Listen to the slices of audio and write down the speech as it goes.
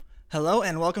Hello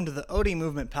and welcome to the OD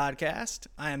Movement Podcast.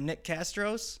 I am Nick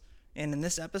Castros, and in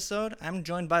this episode, I'm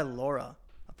joined by Laura,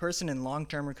 a person in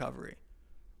long-term recovery.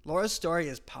 Laura's story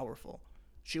is powerful.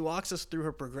 She walks us through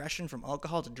her progression from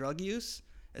alcohol to drug use,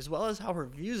 as well as how her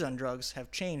views on drugs have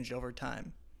changed over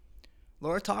time.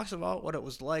 Laura talks about what it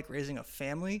was like raising a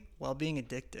family while being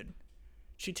addicted.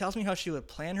 She tells me how she would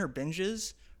plan her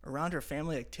binges around her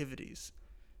family activities,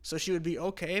 so she would be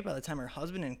okay by the time her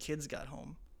husband and kids got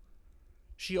home.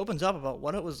 She opens up about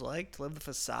what it was like to live the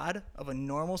facade of a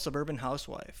normal suburban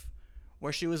housewife,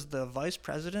 where she was the vice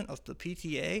president of the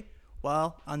PTA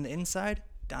while, on the inside,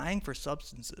 dying for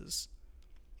substances.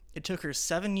 It took her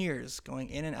 7 years going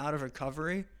in and out of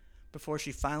recovery before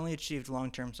she finally achieved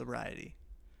long-term sobriety.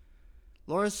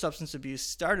 Laura's substance abuse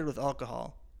started with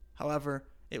alcohol. However,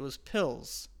 it was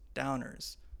pills,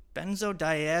 downers,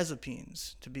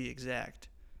 benzodiazepines to be exact,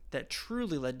 that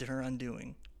truly led to her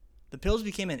undoing. The pills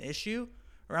became an issue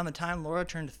around the time Laura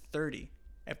turned 30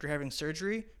 after having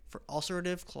surgery for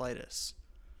ulcerative colitis.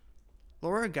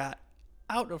 Laura got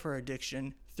out of her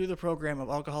addiction through the program of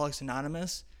Alcoholics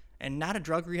Anonymous and not a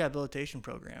drug rehabilitation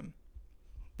program.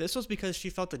 This was because she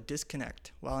felt a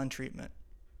disconnect while in treatment.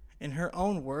 In her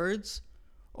own words,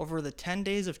 over the 10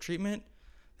 days of treatment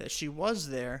that she was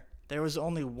there was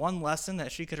only one lesson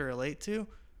that she could relate to,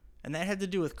 and that had to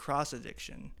do with cross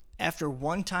addiction. After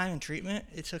one time in treatment,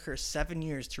 it took her 7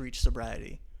 years to reach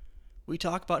sobriety. We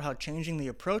talk about how changing the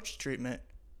approach to treatment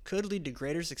could lead to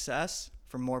greater success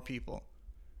for more people.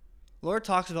 Laura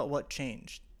talks about what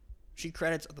changed. She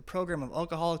credits the program of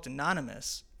Alcoholics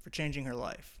Anonymous for changing her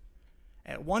life.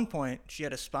 At one point, she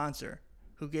had a sponsor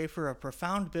who gave her a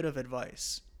profound bit of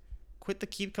advice. Quit the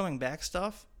keep coming back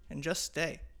stuff and just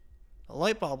stay. A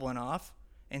light bulb went off,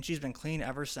 and she's been clean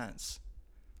ever since.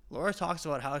 Laura talks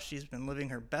about how she's been living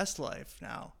her best life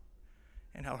now,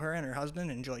 and how her and her husband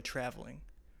enjoy traveling.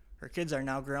 Her kids are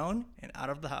now grown and out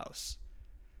of the house.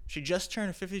 She just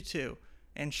turned 52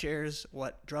 and shares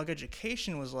what drug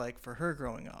education was like for her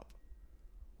growing up.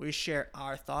 We share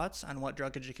our thoughts on what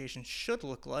drug education should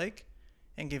look like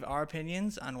and give our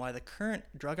opinions on why the current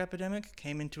drug epidemic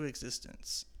came into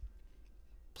existence.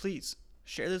 Please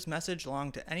share this message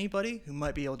along to anybody who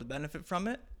might be able to benefit from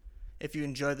it. If you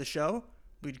enjoyed the show,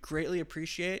 we'd greatly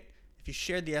appreciate if you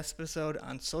shared the episode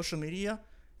on social media,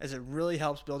 as it really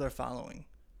helps build our following.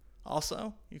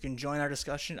 Also, you can join our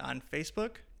discussion on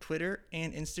Facebook, Twitter,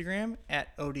 and Instagram at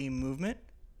OD Movement.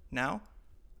 Now,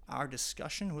 our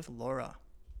discussion with Laura.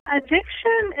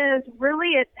 Addiction is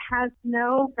really, it has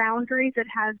no boundaries, it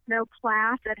has no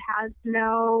class, it has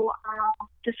no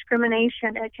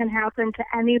discrimination. It can happen to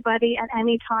anybody at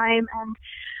any time, and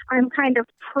I'm kind of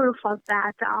proof of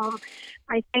that.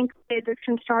 I think the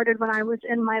addiction started when I was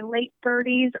in my late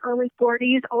 30s, early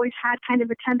 40s, always had kind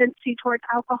of a tendency towards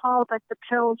alcohol, but the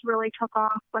pills really took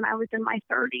off when I was in my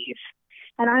 30s.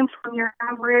 And I'm from your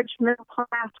average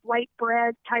middle-class, white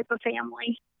bread type of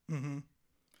family. Mm-hmm.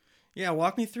 Yeah,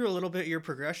 walk me through a little bit your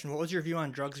progression. What was your view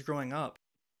on drugs growing up?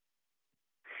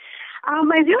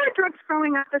 My view on drugs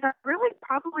growing up is I really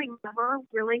probably never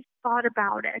really thought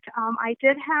about it. I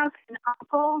did have an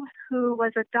uncle who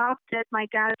was adopted, my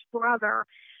dad's brother,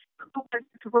 who was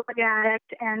a drug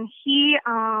addict, and he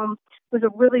was a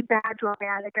really bad drug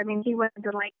addict. I mean, he was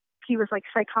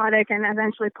psychotic and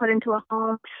eventually put into a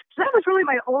home. So that was really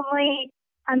my only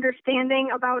understanding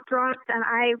about drugs, and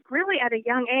I really, at a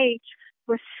young age,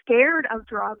 was scared of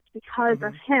drugs because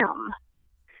of him.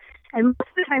 And most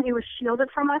of the time he was shielded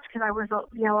from us because I was,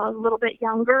 a little bit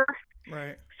younger.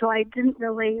 Right. So I wasn't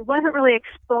really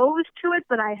exposed to it,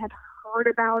 but I had heard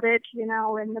about it, in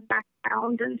the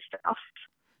background and stuff.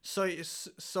 So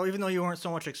even though you weren't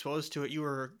so much exposed to it, you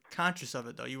were conscious of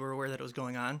it, though? You were aware that it was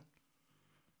going on?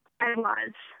 I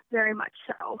was, very much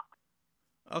so.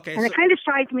 Okay. And it kind of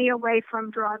shied me away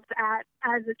from drugs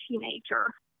as a teenager.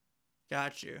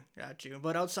 Got you.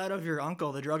 But outside of your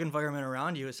uncle, the drug environment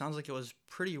around you, it sounds like it was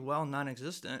pretty well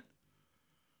non-existent.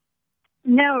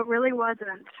 No, it really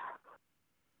wasn't.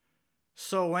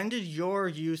 So when did your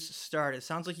use start? It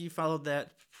sounds like you followed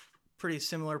that pretty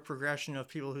similar progression of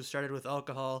people who started with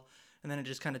alcohol, and then it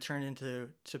just kind of turned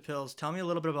into pills. Tell me a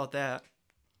little bit about that.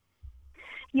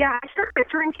 Yeah, I started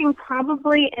drinking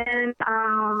probably in,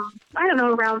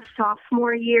 around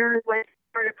sophomore year when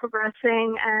started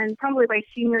progressing, and probably by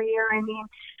senior year. I mean,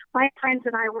 my friends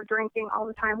and I were drinking all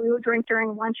the time. We would drink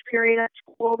during lunch period at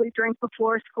school, we drink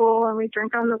before school, and we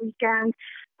drink on the weekends.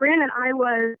 Granted, I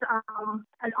was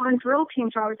on drill team,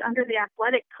 so I was under the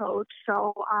athletic coach,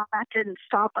 so that didn't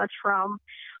stop us from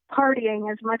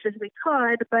partying as much as we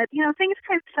could. But, things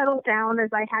kind of settled down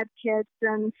as I had kids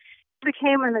and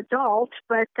became an adult.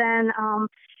 But then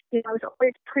I was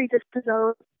always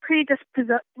Predisposed.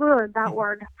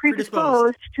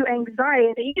 predisposed to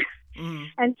anxiety. Mm-hmm.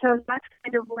 And so that's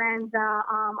kind of when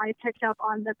I picked up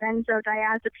on the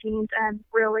benzodiazepines and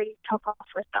really took off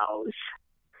with those.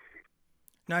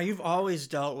 Now, you've always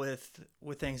dealt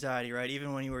with anxiety, right?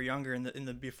 Even when you were younger, in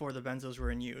the before the benzos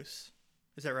were in use.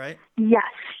 Is that right? Yes.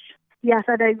 Yes,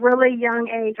 at a really young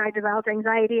age, I developed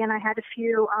anxiety, and I had a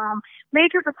few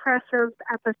major depressive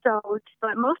episodes,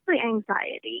 but mostly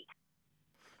anxiety.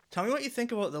 Tell me what you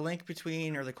think about the link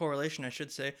between, or the correlation, I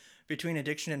should say, between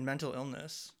addiction and mental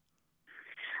illness.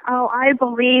 Oh, I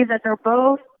believe that they're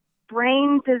both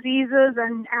brain diseases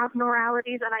and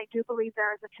abnormalities, and I do believe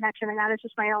there is a connection, and that is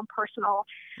just my own personal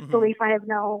belief. I've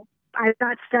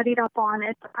not studied up on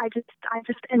it. I just,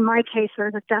 in my case,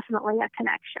 there's definitely a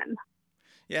connection.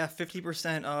 Yeah,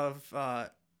 50%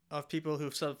 of people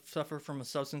who suffer from a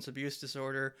substance abuse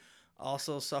disorder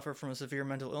also suffer from a severe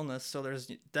mental illness. So there's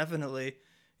definitely,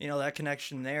 that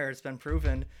connection there. It's been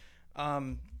proven.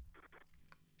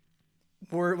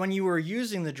 When you were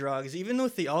using the drugs, even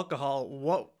with the alcohol,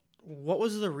 what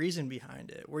was the reason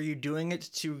behind it? Were you doing it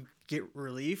to get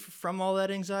relief from all that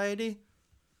anxiety?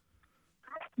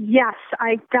 Yes,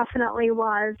 I definitely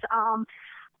was.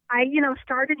 I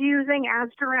started using as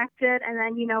directed, and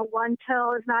then, 1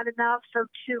 pill is not enough, so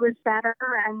 2 is better,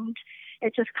 and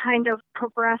it just kind of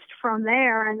progressed from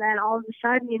there. And then all of a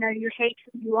sudden, you hate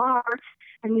who you are,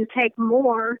 and you take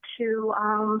more to,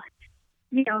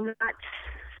 not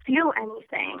feel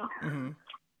anything. Mm-hmm.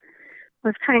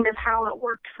 Was kind of how it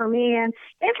worked for me, and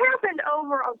it happened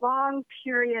over a long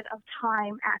period of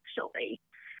time, actually.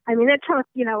 I mean, it took,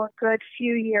 a good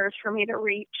few years for me to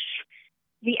reach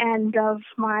the end of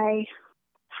my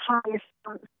highest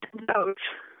dose.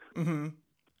 Mm-hmm.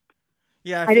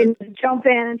 Yeah, I didn't jump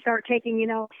in and start taking,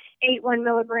 8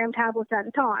 1-milligram tablets at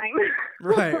a time.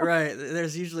 Right.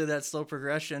 There's usually that slow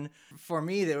progression. For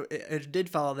me, it did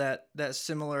follow that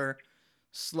similar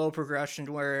slow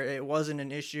progression where it wasn't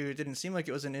an issue. It didn't seem like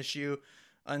it was an issue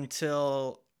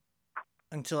until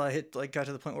I got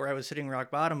to the point where I was hitting rock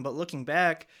bottom. But looking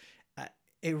back,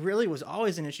 it really was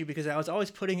always an issue because I was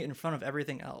always putting it in front of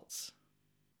everything else.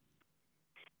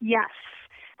 Yes.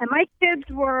 And my kids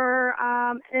were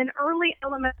in early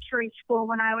elementary school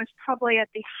when I was probably at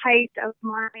the height of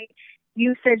my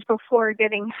usage before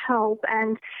getting help.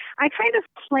 And I kind of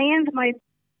planned my,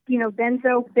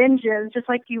 benzo binges just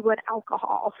like you would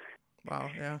alcohol. Wow,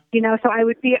 yeah. So I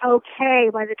would be okay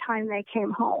by the time they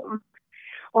came home.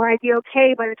 Or I'd be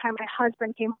okay by the time my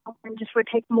husband came home, and just would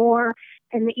take more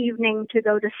in the evening to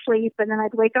go to sleep. And then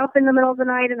I'd wake up in the middle of the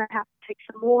night and I'd have to take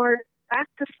some more back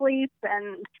to sleep.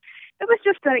 And it was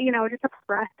just a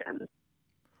progression.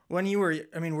 When you were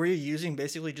you using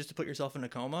basically just to put yourself in a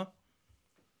coma?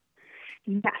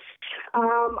 Yes.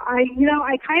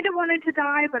 I kind of wanted to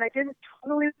die, but I didn't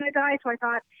totally want to die. So I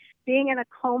thought being in a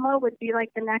coma would be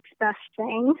like the next best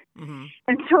thing. Mm-hmm.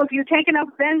 And so if you take enough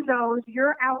benzos,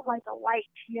 you're out like a light,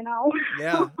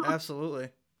 Yeah, absolutely.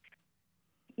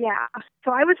 Yeah.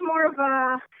 So I was more of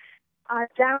a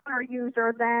downer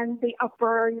user than the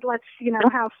upper, let's,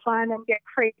 have fun and get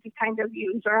crazy kind of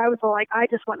user. I was like, I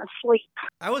just want to sleep.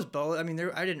 I was both. I mean,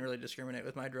 I didn't really discriminate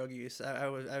with my drug use.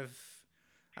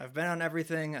 I've been on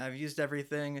everything. I've used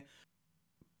everything.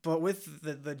 But with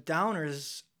the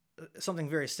downers, something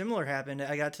very similar happened.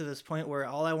 I got to this point where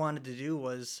all I wanted to do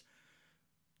was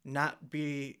not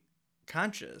be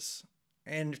conscious.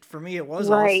 And for me, it was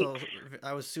right. also,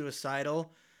 I was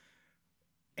suicidal.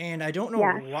 And I don't know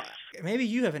why, maybe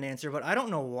you have an answer, but I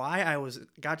don't know why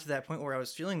got to that point where I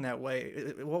was feeling that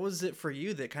way. What was it for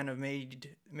you that kind of made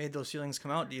those feelings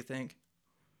come out, do you think?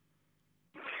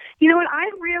 You know what, I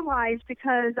realized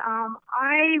because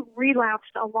I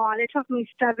relapsed a lot. It took me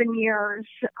 7 years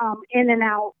in and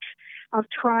out of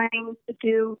trying to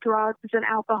do drugs and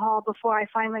alcohol before I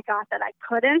finally got that I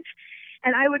couldn't.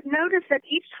 And I would notice that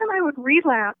each time I would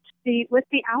relapse with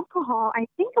the alcohol, I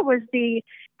think it was the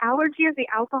allergy of the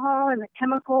alcohol and the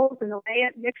chemicals and the way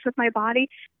it mixed with my body,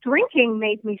 drinking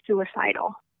made me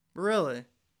suicidal. Really?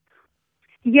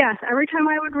 Yes, every time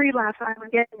I would relapse, I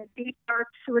would get in a deep, dark,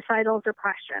 suicidal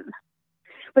depression.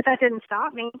 But that didn't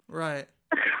stop me. Right.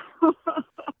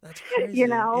 That's crazy.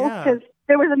 Because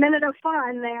there was a minute of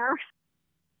fun there.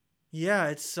 Yeah,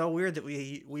 it's so weird that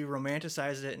we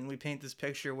romanticize it and we paint this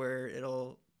picture where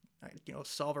it'll,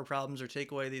 solve our problems or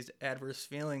take away these adverse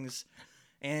feelings.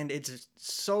 And it's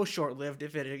so short-lived,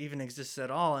 if it even exists at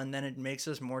all, and then it makes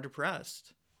us more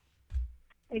depressed.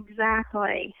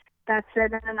 Exactly. That's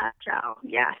it in a nutshell.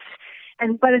 Yes.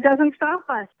 But it doesn't stop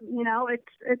us.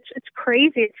 It's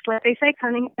crazy. It's like they say,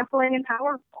 cunning, baffling, and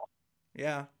powerful.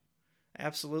 Yeah,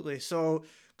 absolutely. So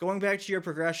going back to your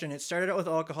progression, it started out with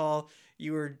alcohol.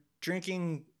 You were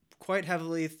drinking quite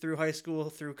heavily through high school,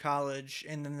 through college,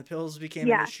 and then the pills became an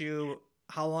Yeah. issue.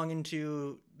 How long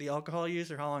into the alcohol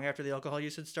use, or how long after the alcohol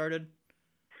use had started?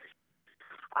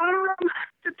 Um,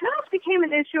 the pills became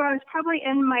an issue. I was probably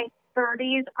in my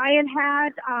 30s. I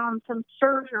had some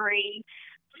surgery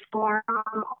for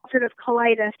ulcerative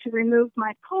colitis to remove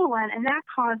my colon, and that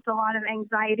caused a lot of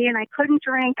anxiety. And I couldn't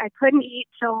drink, I couldn't eat,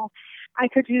 so I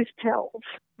could use pills.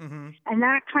 Mm-hmm. And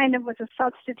that kind of was a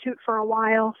substitute for a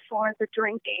while for the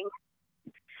drinking.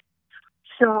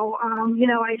 So,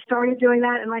 I started doing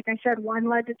that, and like I said, one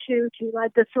led to two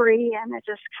led to three, and it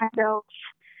just kind of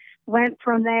went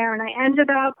from there. And I ended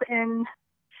up in,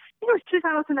 I think it was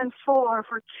 2004,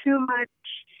 for too much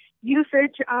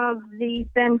usage of the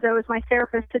benzos. My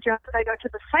therapist suggested I go to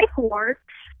the psych ward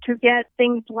to get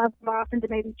things leveled off and to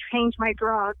maybe change my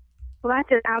drug. Well, that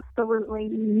did absolutely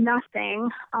nothing.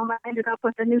 I ended up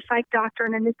with a new psych doctor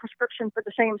and a new prescription for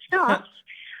the same stuff,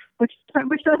 which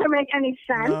doesn't make any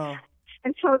sense. No.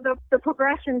 And so the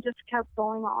progression just kept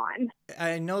going on.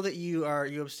 I know that you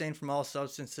abstain from all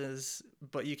substances,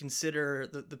 but you consider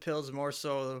the pills more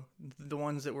so the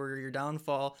ones that were your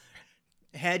downfall.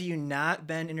 Had you not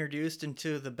been introduced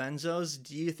into the benzos,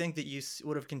 do you think that you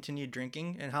would have continued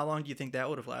drinking? And how long do you think that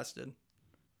would have lasted?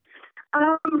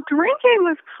 Drinking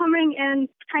was coming in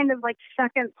kind of like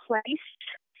second place.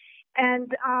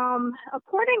 And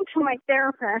according to my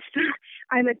therapist,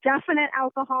 I'm a definite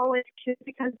alcoholic too,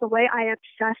 because the way I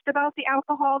obsessed about the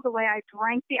alcohol, the way I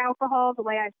drank the alcohol, the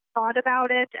way I thought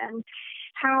about it, and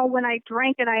how when I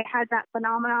drank it, I had that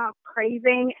phenomena of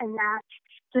craving and that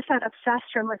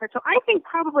obsession with it. So I think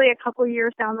probably a couple of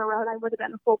years down the road, I would have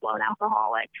been a full-blown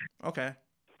alcoholic. Okay.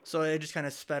 So it just kind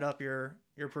of sped up your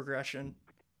progression.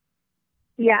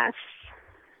 Yes.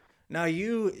 Now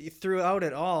you, throughout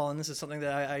it all, and this is something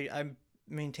that I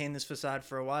maintained this facade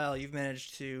for a while, you've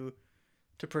managed to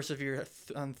persevere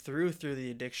through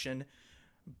the addiction,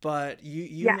 but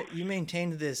you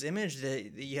maintained this image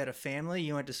that you had a family,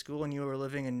 you went to school, and you were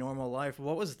living a normal life.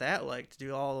 What was that like to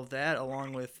do all of that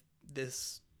along with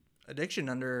this addiction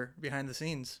behind the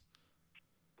scenes?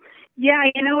 Yeah,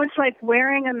 it's like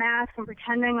wearing a mask and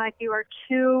pretending like you are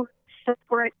two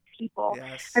separate people.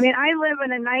 Yes. I mean, I live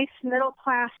in a nice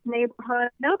middle-class neighborhood.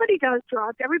 Nobody does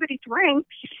drugs. Everybody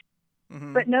drinks,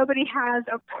 Mm-hmm. but nobody has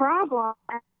a problem.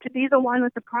 And to be the one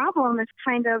with the problem is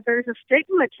kind of, there's a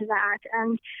stigma to that.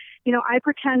 And, I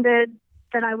pretended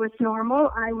that I was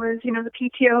normal. I was, the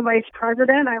PTO vice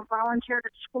president. I volunteered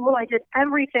at school. I did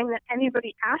everything that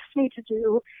anybody asked me to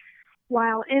do,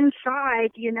 while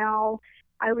inside,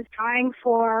 I was dying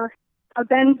for a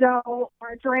benzo or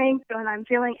a drink, and I'm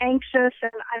feeling anxious,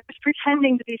 and I was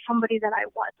pretending to be somebody that I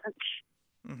wasn't.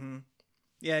 Mm-hmm.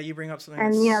 Yeah, you bring up something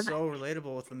And, that's so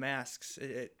relatable with the masks.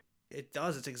 It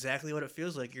does. It's exactly what it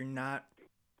feels like. You're not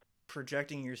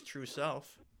projecting your true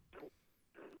self.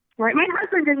 Right. My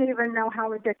husband didn't even know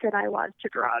how addicted I was to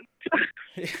drugs.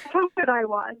 How good I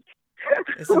was.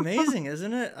 It's amazing,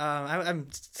 isn't it? I've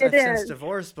since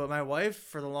divorced, but my wife,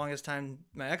 for the longest time,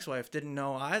 my ex-wife, didn't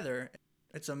know either.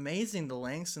 It's amazing the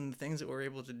lengths and the things that we're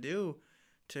able to do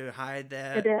to hide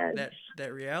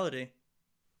that reality.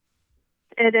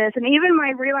 It is. And even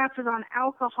my relapses on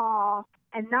alcohol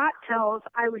and not pills,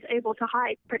 I was able to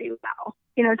hide pretty well.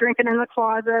 Drinking in the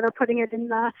closet or putting it in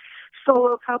the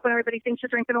Solo cup when everybody thinks you're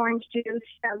drinking orange juice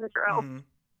as a drill. Mm-hmm.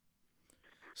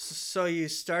 So you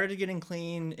started getting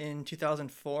clean in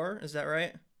 2004, is that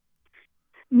right?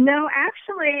 No,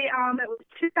 actually, it was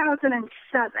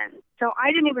 2007. So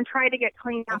I didn't even try to get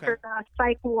clean after the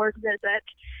psych ward visit.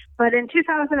 But in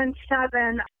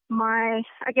 2007, my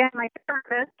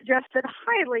therapist suggested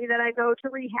highly that I go to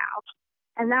rehab.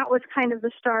 And that was kind of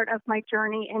the start of my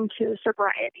journey into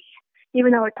sobriety,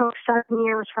 even though it took 7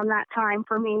 years from that time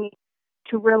for me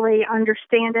to really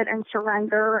understand it and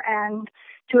surrender and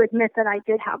to admit that I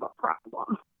did have a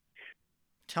problem.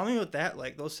 Tell me what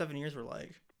those 7 years were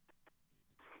like.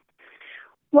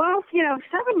 Well,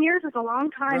 7 years is a long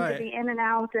time to be in and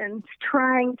out and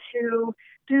trying to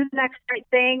do the next right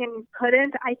thing and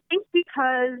couldn't. I think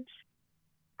because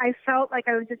I felt like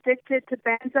I was addicted to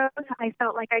benzos. I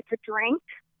felt like I could drink.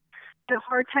 I had a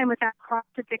hard time with that cross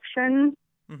addiction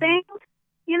thing,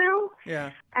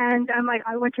 Yeah. And I'm like,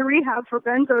 I went to rehab for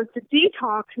benzos to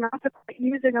detox, not to quit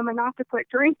using them and not to quit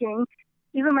drinking.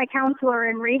 Even my counselor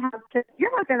in rehab said,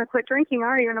 "You're not going to quit drinking,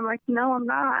 are you?" And I'm like, "No, I'm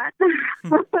not."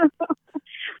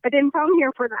 I didn't come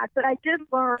here for that, but I did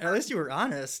learn. At least you were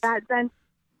honest. I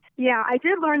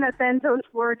did learn that benzos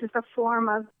were just a form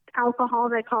of alcohol.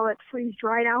 They call it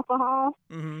freeze-dried alcohol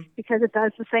Mm-hmm. because it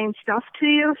does the same stuff to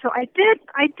you. So I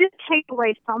did take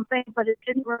away something, but it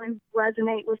didn't really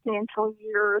resonate with me until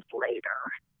years later.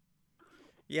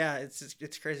 Yeah,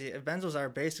 it's crazy. Benzos are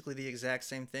basically the exact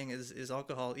same thing as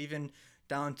alcohol, even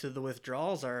down to the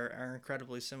withdrawals are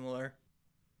incredibly similar.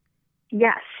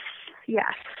 Yes,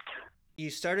 yes. You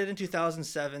started in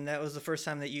 2007. That was the first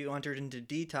time that you entered into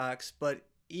detox, but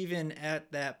even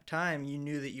at that time, you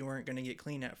knew that you weren't going to get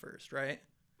clean at first, right?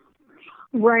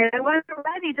 Right. I wasn't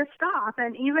ready to stop.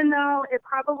 And even though it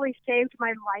probably saved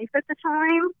my life at the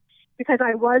time, because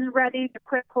I was ready to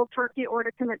quit cold turkey or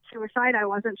to commit suicide, I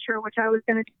wasn't sure which I was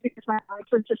going to do because my life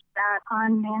was just that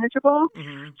unmanageable.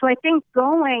 Mm-hmm. So I think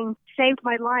going saved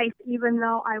my life, even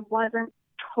though I wasn't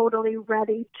totally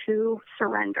ready to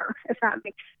surrender, if that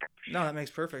makes sense. No, that makes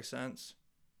perfect sense.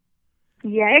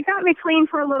 Yeah, it got me clean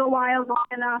for a little while, long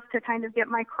enough to kind of get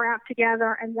my crap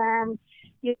together, and then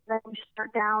you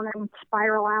start down and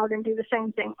spiral out and do the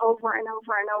same thing over and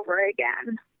over and over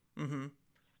again. Mm-hmm.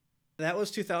 That was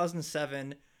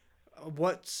 2007.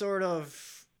 What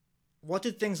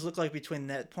did things look like between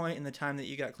that point and the time that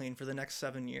you got clean for the next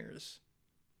 7 years?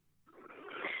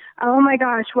 Oh my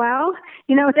gosh. Well,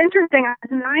 it's interesting. I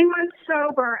was 9 months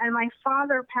sober and my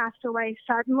father passed away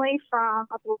suddenly from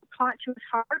a blood clot to his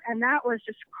heart, and that was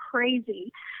just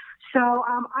crazy. So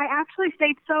I actually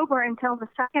stayed sober until the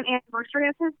second anniversary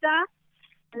of his death.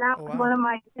 And that was one of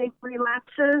my big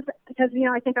relapses because,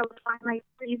 I think I was finally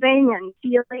breathing and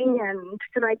feeling, and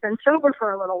because I'd been sober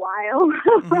for a little while.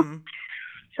 Mm-hmm.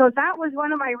 So that was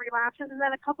one of my relapses. And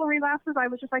then a couple relapses, I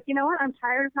was just like, you know what? I'm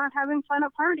tired of not having fun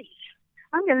at parties.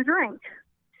 I'm going to drink.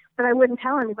 But I wouldn't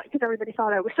tell anybody because everybody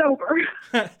thought I was sober.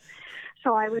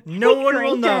 So I would no one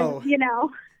will know.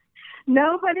 And,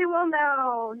 nobody will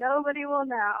know. Nobody will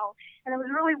know. And it was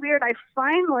really weird. I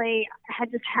finally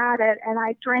had just had it, and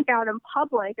I drank out in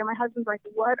public. And my husband's like,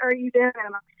 "What are you doing?" And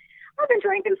I'm like, "I've been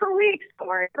drinking for weeks. Don't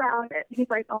worry about it." He's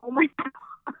like, "Oh my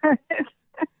God."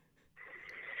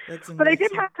 That's amazing. But I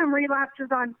did have some relapses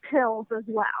on pills as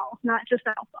well, not just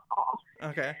alcohol.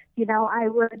 Okay.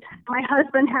 My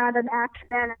husband had an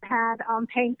accident and had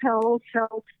pain pills,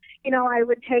 so, I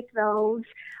would take those.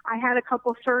 I had a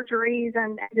couple surgeries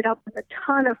and ended up with a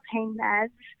ton of pain meds.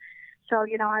 So,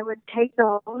 I would take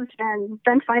those, and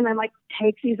then finally I'm like,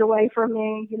 take these away from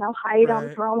me, hide them,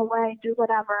 throw them away, do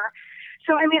whatever.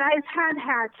 So, I've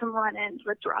had some run-ins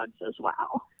with drugs as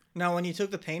well. Now, when you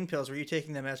took the pain pills, were you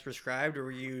taking them as prescribed, or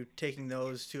were you taking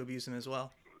those to abuse them as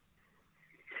well?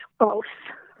 Both.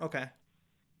 Okay.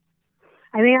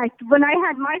 When I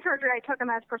had my surgery, I took them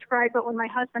as prescribed, but when my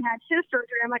husband had his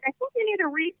surgery, I'm like, I think you need a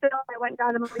refill. I went and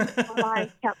got him a refill, and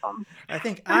I kept them. I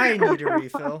think I need a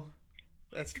refill.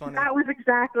 That's funny. That was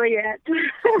exactly it.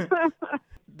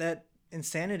 That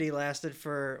insanity lasted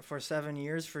for 7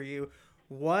 years for you.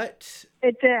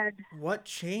 It did. What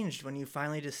changed when you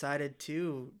finally decided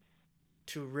to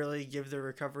really give the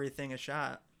recovery thing a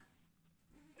shot?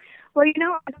 Well,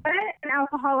 I've been in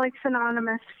Alcoholics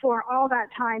Anonymous for all that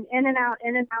time, in and out,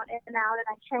 in and out, in and out, and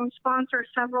I changed sponsors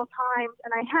several times,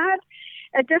 and I had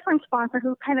a different sponsor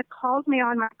who kind of called me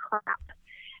on my crap.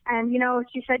 And,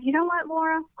 she said, "You know what,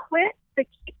 Laura? Quit the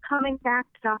keep coming back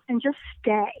stuff and just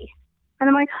stay." And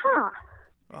I'm like,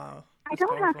 Wow. I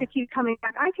don't have to keep coming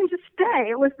back. I can just stay.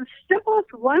 It was the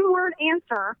simplest one-word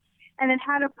answer, and it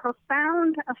had a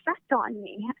profound effect on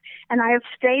me. And I have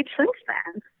stayed since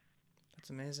then. That's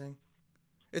amazing.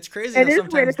 It's crazy it how is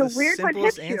sometimes weird. It's the a weird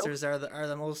simplest answers are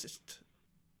the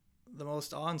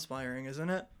most awe-inspiring, isn't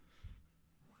it?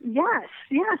 Yes.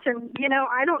 And,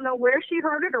 I don't know where she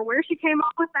heard it or where she came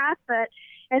up with that, but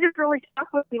it just really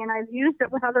stuck with me, and I've used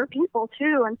it with other people,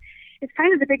 too. And it's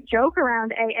kind of the big joke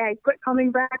around AA, quit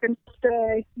coming back and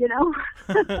stay,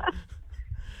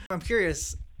 I'm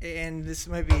curious, and this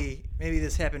maybe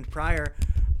this happened prior,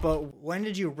 but when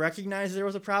did you recognize there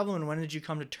was a problem, and when did you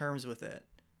come to terms with it?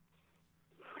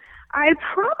 I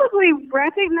probably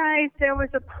recognized there was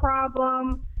a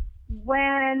problem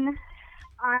when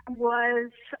I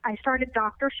started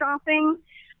doctor shopping.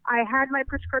 I had my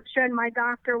prescription. My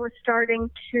doctor was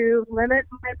starting to limit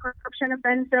my prescription of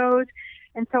benzos.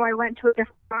 And so I went to a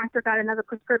different doctor, got another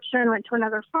prescription, went to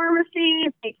another pharmacy,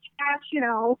 paid cash,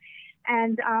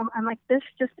 and I'm like, this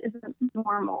just isn't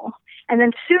normal. And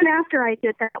then soon after I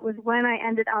did that was when I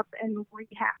ended up in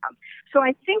rehab. So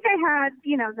I think I had,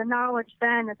 the knowledge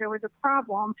then that there was a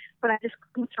problem, but I just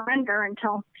couldn't surrender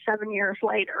until 7 years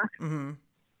later. Mm-hmm.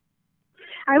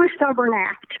 I was stubborn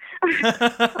act.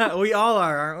 We all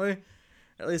are, aren't we?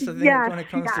 At least I think when it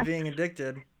comes to being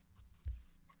addicted.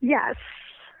 Yes.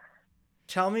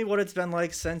 Tell me what it's been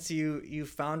like since you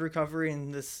found recovery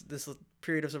and this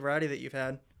period of sobriety that you've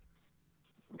had?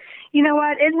 You know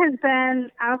what? It has been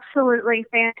absolutely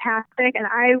fantastic, and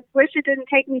I wish it didn't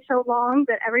take me so long.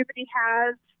 That everybody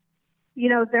has,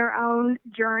 their own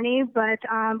journey. But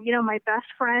my best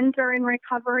friends are in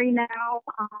recovery now.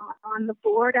 On the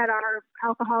board at our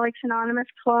Alcoholics Anonymous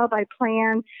Club, I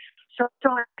plan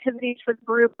social activities with the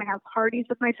group. I have parties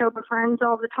with my sober friends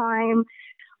all the time.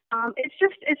 It's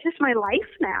just my life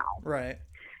now. Right.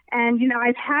 And,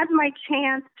 I've had my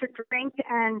chance to drink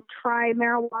and try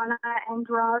marijuana and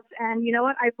drugs, and you know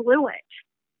what? I blew it.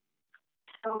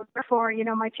 So therefore,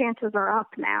 my chances are up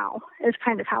now, is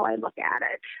kind of how I look at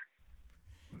it.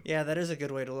 Yeah, that is a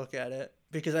good way to look at it,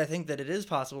 because I think that it is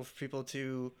possible for people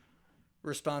to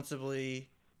responsibly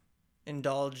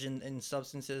indulge in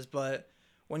substances, but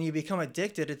when you become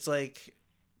addicted, it's like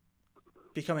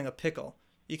becoming a pickle.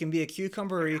 You can be a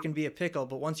cucumber or you can be a pickle,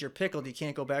 but once you're pickled, you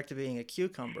can't go back to being a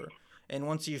cucumber. And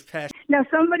once you've passed... Now,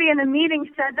 somebody in a meeting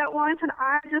said that once, and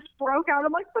I just broke out.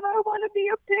 I'm like, but I want to be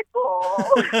a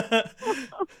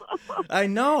pickle. I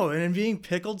know, and being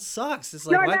pickled sucks. It's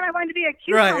like, no, I meant I wanted to be a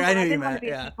cucumber. Right, I knew you didn't meant, want to be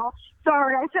yeah. a pickle.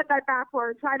 Sorry, I said that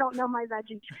backwards. I don't know my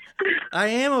veggies. I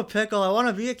am a pickle. I want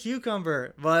to be a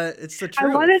cucumber, but it's the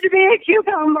truth. I wanted to be a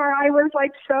cucumber. I was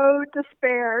like so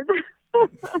despaired.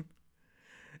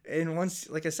 And once,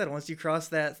 like I said, once you cross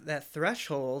that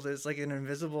threshold, it's like an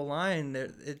invisible line.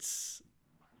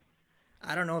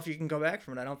 I don't know if you can go back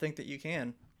from it. I don't think that you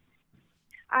can.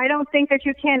 I don't think that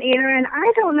you can either. And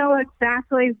I don't know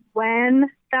exactly when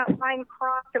that line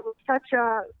crossed. It was such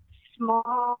a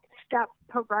small step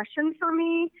progression for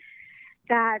me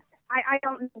that I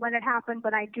don't know when it happened,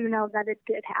 but I do know that it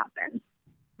did happen.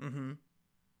 Mm-hmm.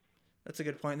 That's a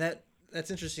good point. That's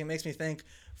interesting. It makes me think,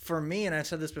 for me, and I've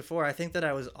said this before, I think that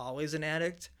I was always an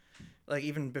addict, like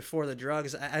even before the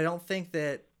drugs. I don't think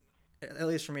that, at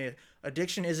least for me,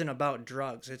 addiction isn't about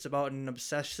drugs. It's about an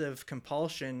obsessive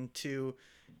compulsion to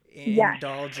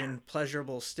indulge in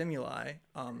pleasurable stimuli.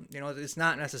 It's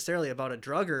not necessarily about a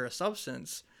drug or a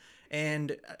substance.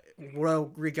 And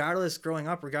growing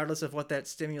up, regardless of what that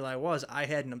stimuli was, I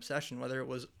had an obsession, whether it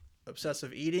was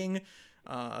obsessive eating,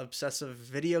 obsessive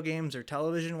video games or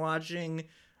television watching,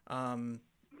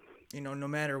 no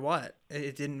matter what,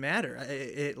 it didn't matter.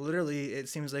 It literally, it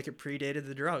seems like it predated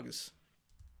the drugs.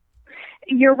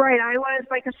 You're right. I was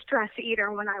like a stress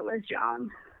eater when I was young.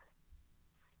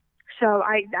 So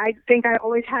I think I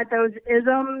always had those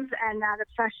isms and that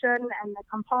obsession and the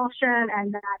compulsion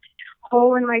and that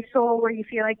hole in my soul where you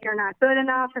feel like you're not good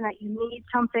enough and that you need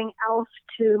something else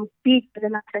to be good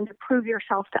enough and to prove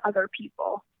yourself to other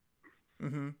people.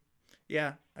 Mm-hmm.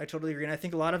 Yeah, I totally agree. And I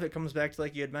think a lot of it comes back to,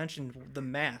 like you had mentioned, the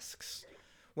masks.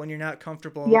 When you're not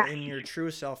comfortable in your true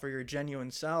self or your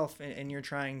genuine self, and you're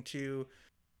trying to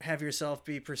have yourself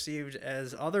be perceived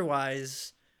as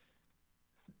otherwise,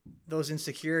 those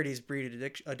insecurities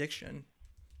breed addiction.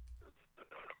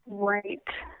 Right.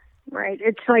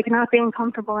 It's like not being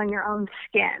comfortable in your own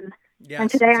skin. Yes, and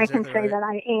today I exactly can say right. that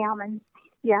I am. And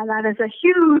yeah, that is a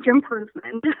huge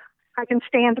improvement. I can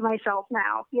stand myself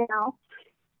now,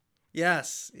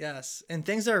 Yes. And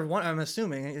things are, I'm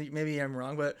assuming, maybe I'm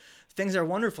wrong, but things are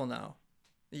wonderful now.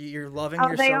 You're loving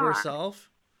your sober self.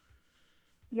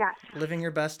 Yes. Living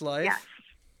your best life. Yes.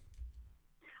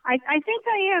 I think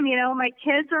I am. My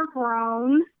kids are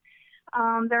grown.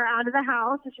 They're out of the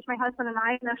house. It's just my husband and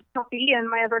I and this puppy and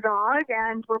my other dog,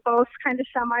 and we're both kind of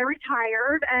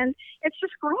semi-retired, and it's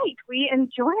just great. We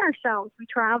enjoy ourselves. We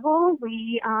travel.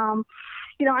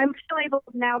 I'm still able,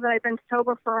 now that I've been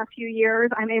sober for a few years,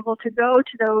 I'm able to go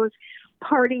to those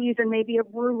parties and maybe a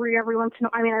brewery every once in a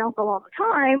while. I mean, I don't go all the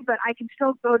time, but I can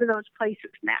still go to those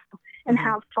places now and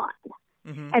have fun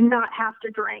and not have to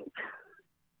drink.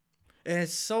 And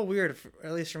it's so weird,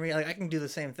 at least for me. Like, I can do the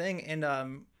same thing, and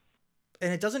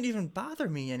it doesn't even bother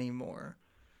me anymore.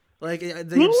 Like,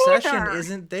 the obsession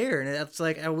isn't there, and it's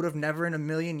like I would have never in a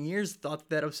million years thought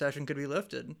that obsession could be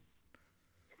lifted.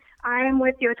 I'm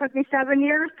with you. It took me 7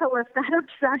 years to lift that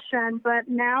obsession, but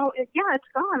now, it's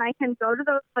gone. I can go to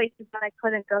those places that I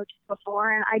couldn't go to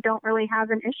before, and I don't really have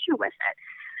an issue with it.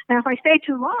 Now, if I stay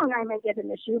too long, I may get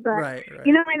an issue, but, right.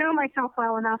 I know myself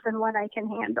well enough and what I can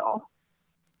handle.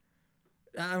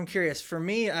 I'm curious. For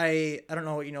me, I don't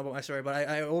know what you know about my story, but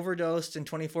I overdosed in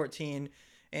 2014,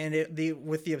 and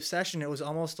with the obsession, it was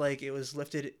almost like it was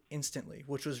lifted instantly,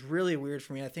 which was really weird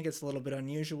for me. I think it's a little bit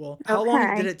unusual. Okay. How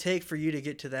long did it take for you to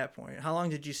get to that point? How long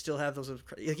did you still have those,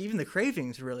 like even the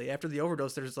cravings, really? After the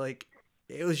overdose, it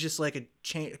was just like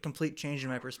a complete change in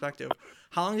my perspective.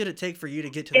 How long did it take for you to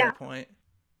get to that point?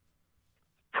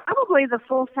 Probably the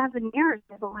full 7 years,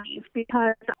 I believe,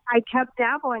 because I kept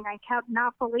dabbling. I kept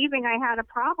not believing I had a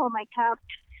problem. I kept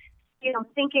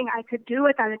thinking I could do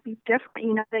it, that it'd be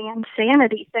different, the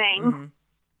insanity thing. Mm-hmm.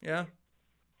 Yeah.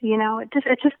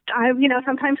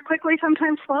 Sometimes quickly,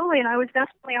 sometimes slowly, and I was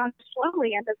definitely on the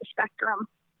slowly end of the spectrum.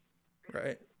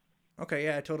 Right. Okay,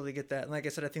 yeah, I totally get that. And like I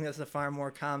said, I think that's a far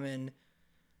more common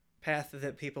path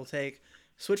that people take.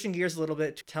 Switching gears a little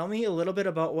bit, tell me a little bit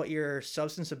about what your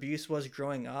substance abuse was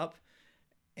growing up,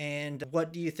 and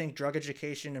what do you think drug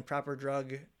education and proper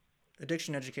drug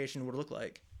addiction education would look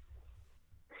like?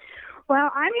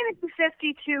 Well, I'm going to be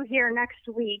 52 here next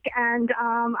week, and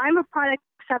I'm a product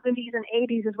of the 70s and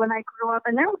 80s is when I grew up,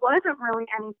 and there wasn't really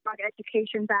any drug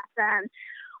education back then.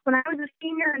 When I was a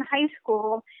senior in high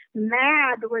school,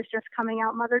 MAD was just coming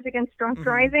out, Mothers Against Drunk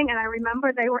Driving, and I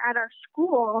remember they were at our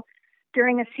school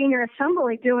during a senior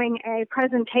assembly doing a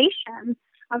presentation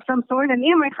of some sort, and me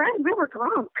and my friends, we were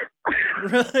drunk.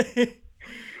 Really?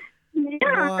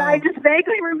 Yeah, Wow. I just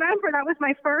vaguely remember that was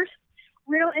my first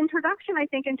real introduction, I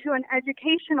think, into an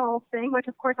educational thing, which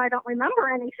of course I don't remember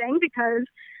anything because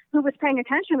who was paying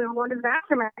attention? We were going to the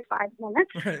bathroom every 5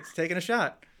 minutes. Right, it's taking a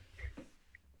shot.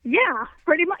 Yeah,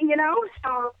 pretty much,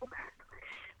 so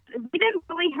we didn't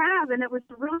really have, and it was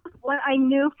really what I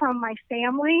knew from my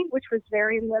family, which was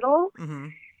very little. Mm-hmm.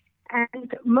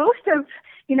 And most of,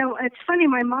 it's funny,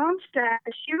 my mom said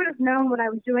she would have known what I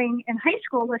was doing in high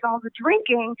school with all the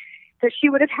drinking, that she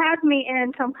would have had me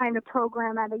in some kind of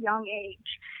program at a young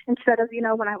age instead of,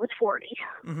 when I was 40.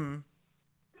 Mm-hmm.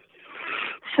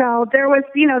 So there was,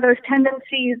 those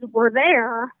tendencies were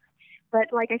there,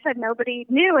 but like I said, nobody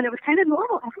knew, and it was kind of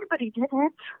normal. Everybody did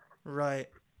it. Right.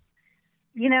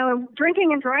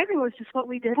 Drinking and driving was just what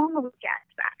we did on the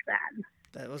weekends back then.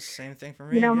 That was the same thing for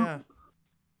me, yeah.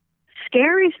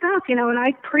 Scary stuff, and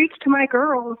I preach to my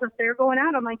girls if they're going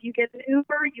out, I'm like, you get an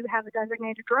Uber, you have a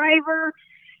designated driver.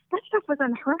 That stuff was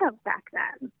unheard of back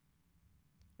then.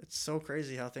 It's so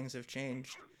crazy how things have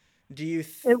changed.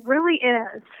 It really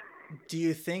is. Do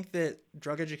you think that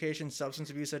drug education, substance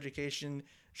abuse education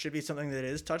should be something that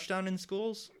is touched on in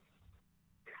schools?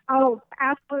 Oh,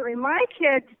 absolutely. My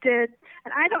kids did,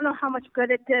 and I don't know how much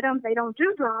good it did them. They don't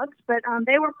do drugs, but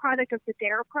they were product of the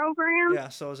DARE program. Yeah,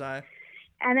 so was I.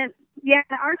 And in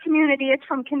our community, it's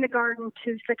from kindergarten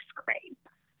to 6th grade.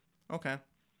 Okay.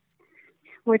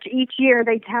 Which each year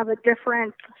they'd have a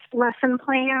different lesson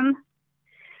plan.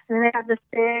 And they have this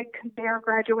big DARE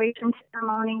graduation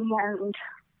ceremony and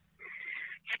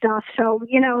stuff. So,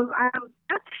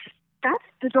 that's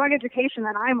the drug education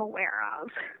that I'm aware of.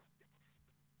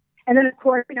 And then, of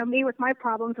course, me with my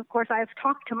problems, of course, I've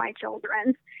talked to my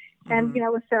children. And,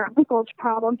 with their uncle's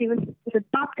problems, he was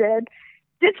adopted,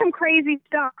 did some crazy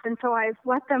stuff. And so I've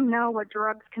let them know what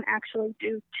drugs can actually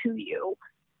do to you.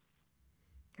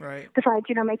 Right. Besides,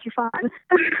 make you fun.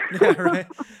 Yeah, right.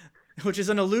 Which is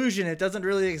an illusion. It doesn't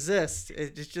really exist.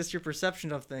 It's just your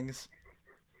perception of things.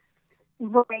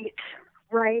 Right.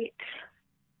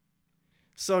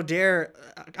 So DARE,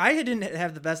 I didn't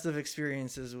have the best of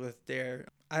experiences with DARE.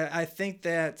 I think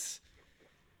that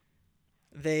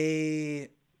they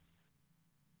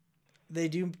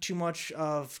do too much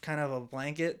of kind of a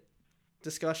blanket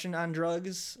discussion on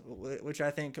drugs, which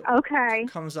I think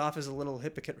comes off as a little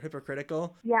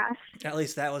hypocritical. Yes. At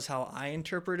least that was how I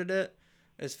interpreted it,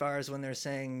 as far as when they're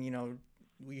saying,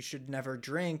 we should never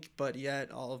drink, but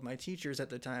yet all of my teachers at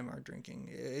the time are drinking.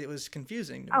 It was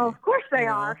confusing to me. Oh, of course they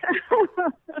are.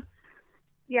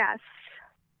 Yes.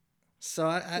 So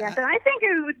and I think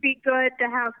it would be good to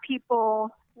have people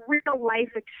real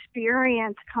life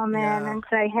experience come in and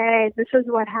say, hey, this is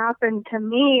what happened to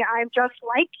me. I'm just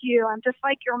like you. I'm just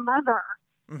like your mother.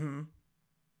 Mm-hmm.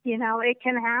 It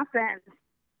can happen,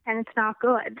 and it's not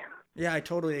good. Yeah, I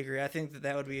totally agree. I think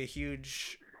that would be a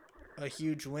huge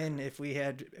win if we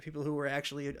had people who were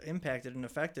actually impacted and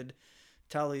affected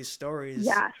tell these stories.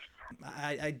 Yes.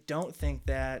 I don't think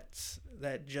that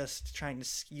just trying to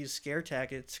use scare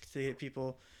tactics to get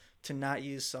people to not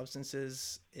use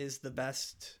substances is the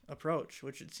best approach,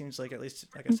 which it seems like, at least,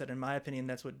 like I said, in my opinion,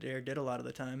 that's what DARE did a lot of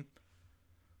the time.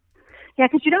 Yeah,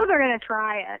 because they're going to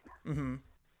try it. Mm-hmm.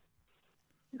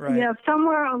 Right.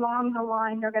 Somewhere along the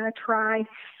line, they're going to try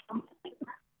something.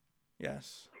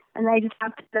 Yes. And they just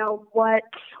have to know what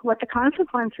the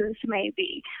consequences may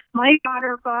be. My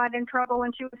daughter got in trouble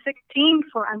when she was 16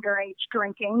 for underage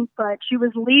drinking, but she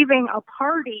was leaving a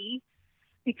party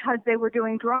because they were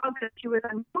doing drugs and she was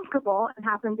uncomfortable and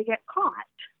happened to get caught.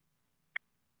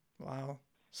 Wow.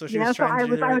 So she was trying to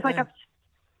do the right thing.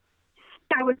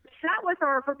 I was upset with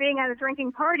her for being at a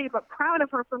drinking party, but proud of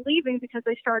her for leaving because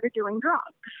they started doing drugs.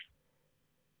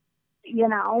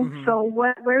 Mm-hmm. So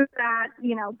where's that,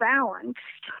 balance?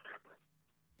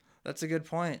 That's a good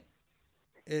point.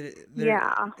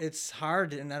 Yeah. It's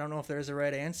hard, and I don't know if there's a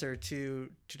right answer to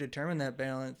determine that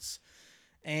balance.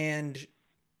 And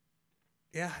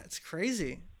yeah, it's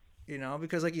crazy,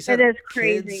 because like you It said, is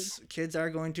crazy. kids are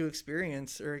going to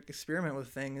experience or experiment with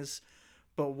things,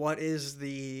 but what is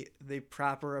the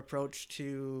proper approach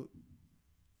to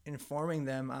informing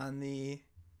them on the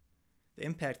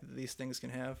impact that these things can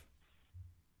have?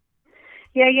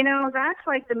 Yeah, that's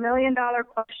like the $1,000,000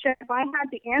 question. If I had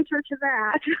the answer to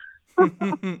that,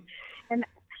 and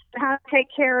how to take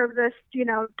care of this,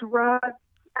 drug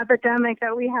epidemic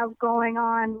that we have going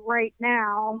on right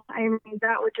now, I mean,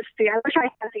 that would just be, I wish I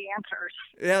had the answers.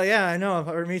 Yeah, I know.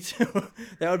 Or me too.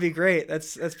 That would be great.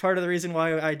 That's part of the reason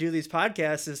why I do these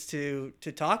podcasts, is to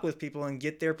talk with people and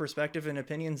get their perspective and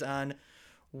opinions on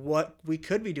what we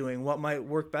could be doing, what might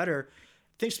work better.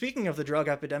 Speaking of the drug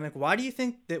epidemic, why do you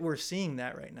think that we're seeing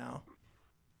that right now?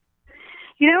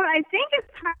 I think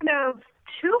it's kind of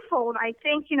twofold. I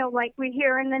think, like we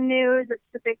hear in the news, it's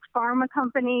the big pharma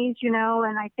companies, and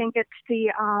I think it's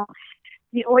the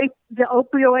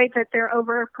opioids that they're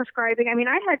over prescribing. I mean,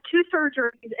 I had 2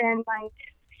 surgeries in like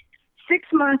 6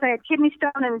 months. I had kidney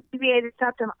stone and deviated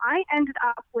septum. I ended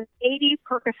up with 80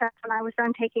 Percocets when I was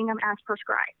done taking them as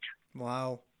prescribed.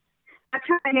 Wow. That's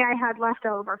how many I had left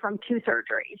over from 2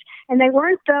 surgeries. And they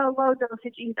weren't the low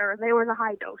dosage either. They were the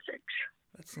high dosage.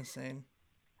 That's insane.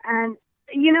 And,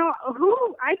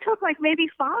 I took like maybe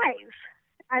 5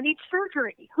 at each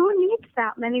surgery. Who needs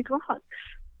that many drugs?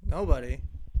 Nobody.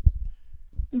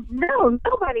 No,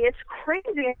 nobody. It's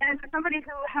crazy. And for somebody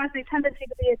who has a tendency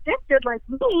to be addicted like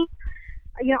me,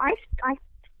 I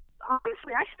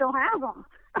honestly, I still have them.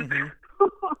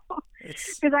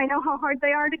 Because I know how hard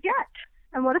they are to get.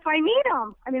 And what if I need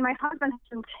them? I mean, my husband has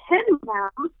hidden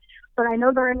them, but I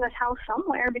know they're in this house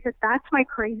somewhere, because that's my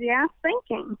crazy ass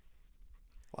thinking.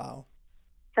 Wow.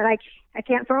 That I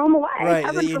can't throw them away. Right,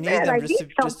 Heaven you forbid, need them I just to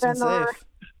be safe.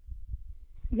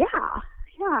 Yeah.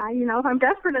 If I'm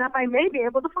desperate enough, I may be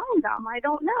able to find them. I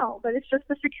don't know, but it's just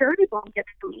the security blanket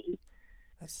for me.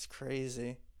 That's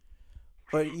crazy.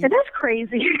 But it is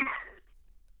crazy.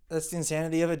 That's the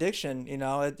insanity of addiction.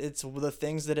 It's the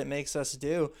things that it makes us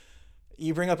do.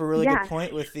 You bring up a really good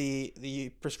point with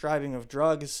the prescribing of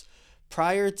drugs.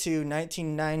 Prior to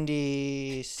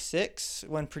 1996,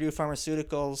 when Purdue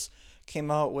Pharmaceuticals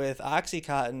came out with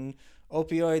OxyContin,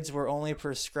 opioids were only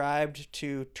prescribed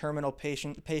to terminal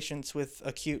patients with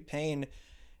acute pain,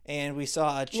 and we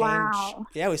saw a change. Wow.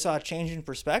 Yeah, we saw a change in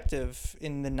perspective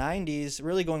in the 90s,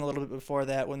 really going a little bit before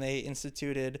that, when they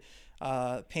instituted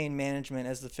pain management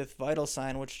as the 5th vital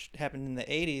sign, which happened in the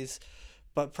 80s.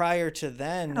 But prior to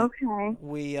then,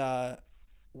 we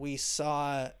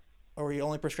saw, or we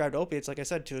only prescribed opiates, like I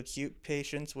said, to acute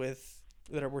patients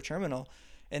that were terminal,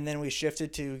 and then we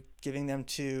shifted to giving them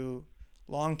to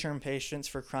long-term patients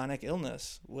for chronic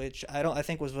illness, which I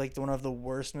think was like one of the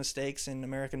worst mistakes in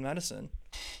American medicine.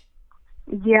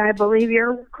 Yeah, I believe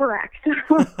you're correct.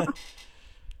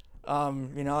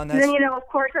 And then, of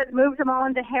course, it moves them all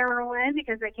into heroin,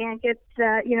 because they can't get,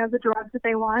 the drugs that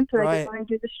they want. So they just want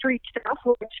to do the street stuff,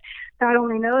 which God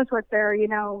only knows what they're,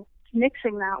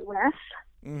 mixing that with.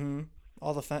 Mm-hmm.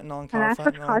 All the fentanyl and carfentanil. And that's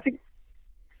what's causing,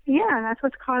 and that's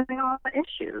what's causing all the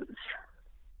issues.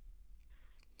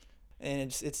 And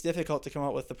it's difficult to come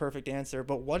up with the perfect answer,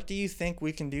 but what do you think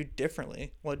we can do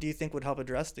differently? What do you think would help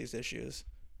address these issues?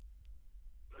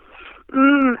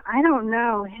 I don't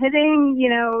know. Hitting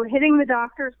the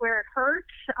doctors where it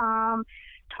hurts,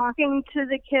 talking to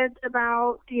the kids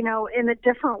about, in a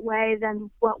different way than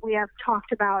what we have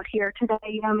talked about here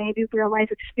today, maybe real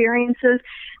life experiences.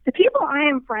 The people I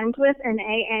am friends with in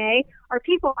AA are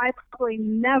people I probably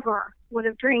never would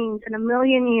have dreamed in a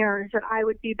million years that I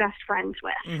would be best friends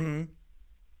with. Mm-hmm.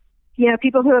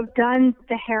 People who have done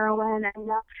the heroin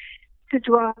and the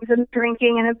drugs and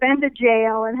drinking and have been to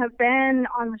jail and have been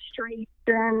on the streets,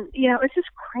 and it's just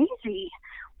crazy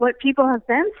what people have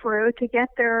been through to get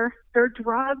their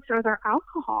drugs or their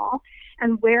alcohol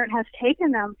and where it has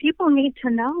taken them. People need to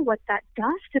know what that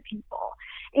does to people.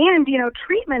 And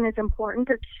treatment is important.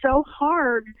 It's so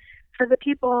hard for the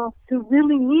people who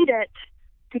really need it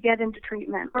to get into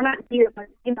treatment, or not need it, but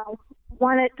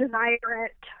want it, desire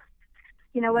it,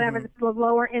 whatever. Mm-hmm. The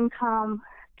lower income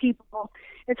people,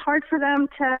 it's hard for them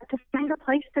to find a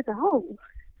place to go.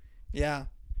 Yeah,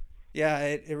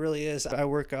 it really is. I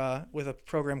work with a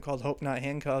program called Hope Not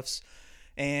Handcuffs,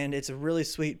 and it's really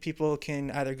sweet. People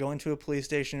can either go into a police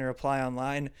station or apply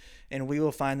online, and we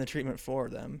will find the treatment for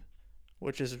them,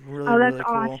 which is really, really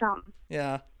cool. Oh, that's awesome.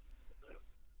 Yeah.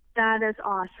 That is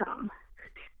awesome.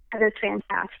 That is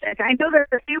fantastic. I know there's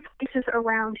a few places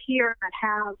around here that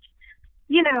have,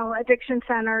 addiction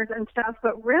centers and stuff,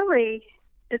 but really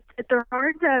it's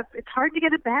hard to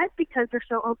get a bed because they're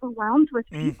so overwhelmed with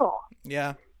people.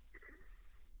 Yeah.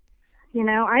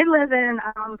 I live in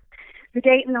the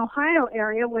Dayton, Ohio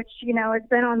area, which, has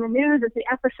been on the news as the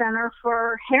epicenter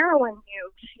for heroin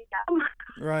use,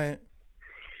 Right.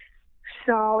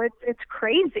 So it's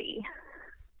crazy.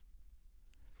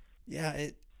 Yeah,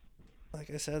 like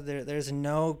I said, there's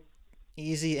no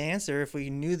easy answer. If we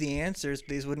knew the answers,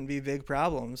 these wouldn't be big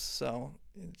problems. So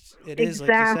it is, like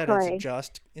you said, it's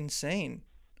just insane.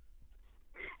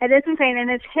 It is insane, and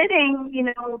it's hitting,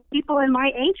 people in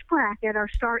my age bracket are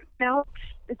starting,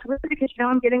 it's weird because,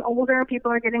 I'm getting older,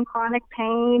 people are getting chronic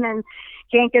pain and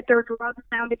can't get their drugs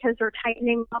now because they're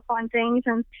tightening up on things,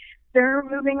 and they're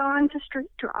moving on to street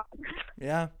drugs.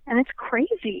 Yeah. And it's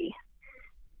crazy.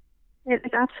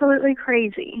 It's absolutely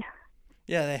crazy.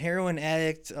 Yeah, the heroin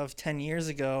addict of 10 years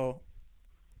ago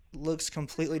looks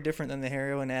completely different than the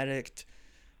heroin addict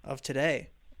of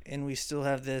today. And we still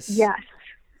have this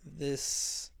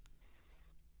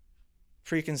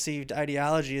preconceived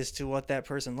ideology as to what that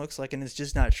person looks like, and it's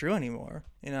just not true anymore,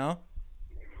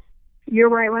 You're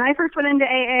right. When I first went into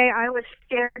AA, I was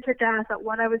scared to death at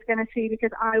what I was going to see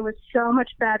because I was so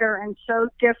much better and so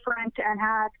different and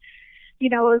had,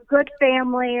 a good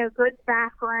family, a good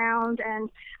background. And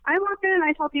I walked in and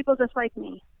I saw people just like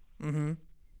me. Mm-hmm.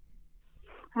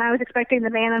 And I was expecting the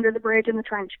man under the bridge in the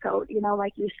trench coat,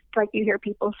 like you hear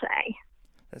people say.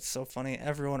 That's so funny.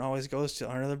 Everyone always goes to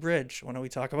under the bridge when we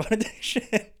talk about addiction.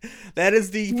 That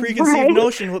is the preconceived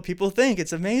notion, what people think.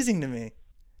 It's amazing to me.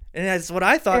 And that's what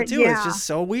I thought, too. Yeah. It's just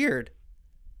so weird.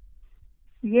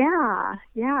 Yeah,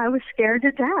 I was scared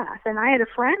to death. And I had a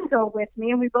friend go with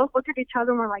me, and we both looked at each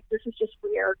other and were like, this is just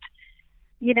weird.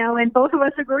 And both of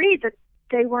us agreed that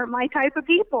they weren't my type of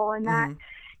people, and that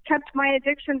kept my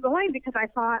addiction going because I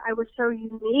thought I was so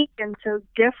unique and so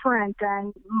different,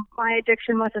 and my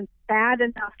addiction wasn't bad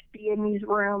enough to be in these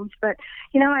rooms. But,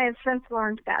 I have since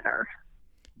learned better.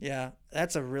 Yeah,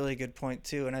 that's a really good point,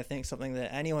 too. And I think something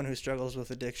that anyone who struggles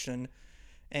with addiction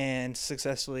and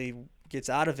successfully gets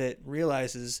out of it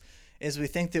realizes is we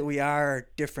think that we are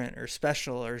different or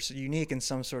special or unique in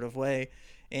some sort of way.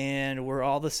 And we're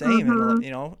all the same,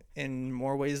 in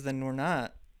more ways than we're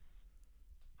not.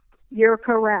 You're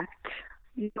correct.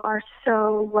 You are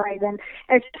so right. And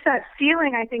it's just that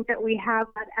feeling, I think, that we have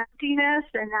that emptiness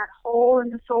and that hole in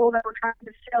the soul that we're trying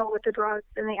to fill with the drugs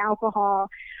and the alcohol.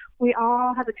 We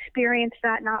all have experienced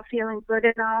that, not feeling good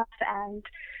enough and,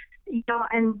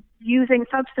 and using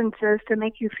substances to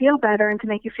make you feel better and to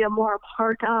make you feel more a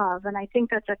part of. And I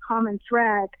think that's a common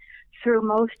thread through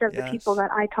most of the people that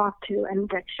I talk to in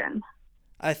addiction.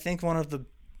 I think one of the,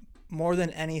 more than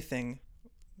anything,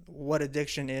 what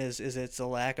addiction is it's a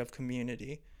lack of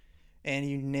community. And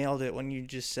you nailed it when you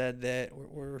just said that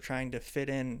we're trying to fit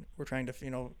in, we're trying to,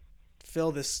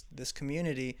 fill this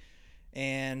community,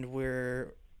 and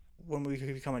when we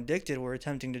become addicted, we're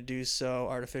attempting to do so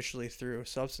artificially through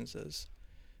substances.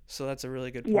 So that's a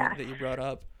really good point that you brought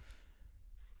up.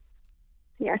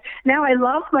 Yes. Now I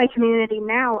love my community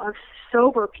now of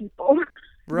sober people.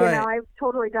 Right. I've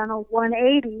totally done a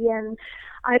 180, and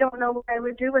I don't know what I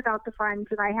would do without the friends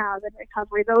that I have in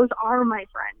recovery. Those are my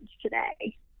friends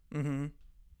today. Mm-hmm.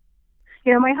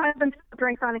 My husband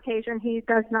drinks on occasion. He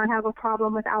does not have a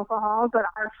problem with alcohol, but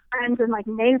our friends and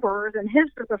neighbors and his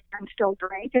group of friends still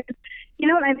drink. And,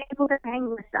 I'm able to hang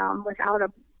with them without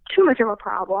too much of a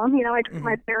problem. I drink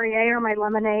my Perrier or my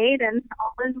lemonade, and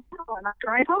all is well, and I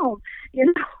drive home.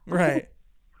 Right.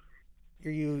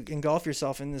 You engulf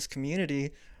yourself in this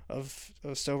community of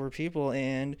sober people,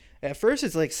 and at first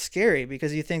it's scary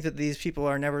because you think that these people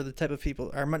are never the type of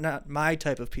people, are not my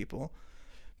type of people.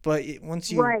 But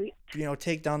once you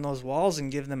take down those walls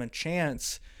and give them a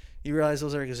chance, you realize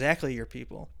those are exactly your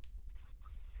people.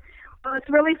 Well, it's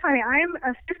really funny. I'm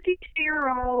a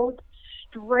 52-year-old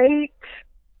straight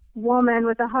woman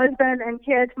with a husband and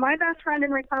kids. My best friend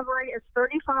in recovery is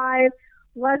 35,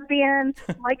 lesbian,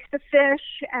 likes to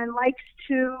fish and likes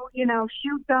to,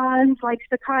 shoot guns, likes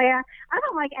to kayak. I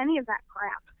don't like any of that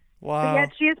crap. Wow. But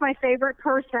yet she is my favorite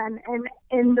person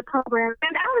in the program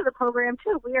and out of the program,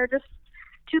 too. We are just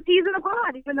two peas in a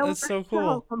pod, even though we're so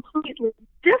completely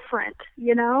different,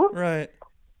 Right.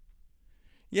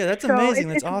 Yeah, that's amazing.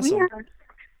 That's awesome. Weird.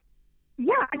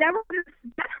 Yeah, I never would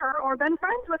have met her or been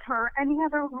friends with her any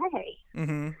other way.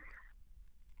 Mm-hmm.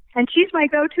 And she's my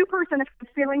go-to person if I'm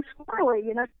feeling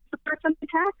squirrely, the person who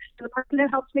texts, the person who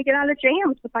helps me get out of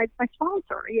jams besides my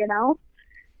sponsor,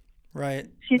 Right.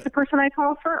 She's the person I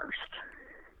call first.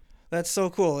 That's so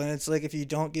cool. And it's if you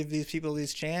don't give these people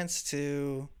this chance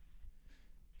to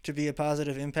to be a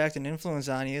positive impact and influence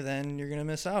on you, then you're going to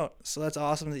miss out. So that's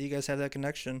awesome that you guys have that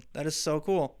connection. That is so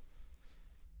cool.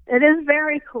 It is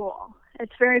very cool.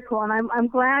 It's very cool, and I'm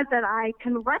glad that I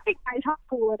can recognize how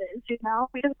cool it is,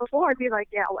 because before I'd be like,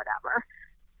 yeah, whatever.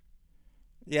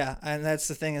 Yeah, and that's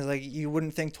the thing is like you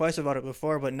wouldn't think twice about it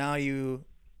before, but now you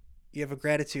have a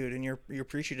gratitude and you're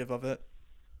appreciative of it.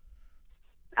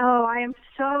 Oh, I am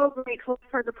so grateful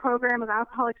for the program of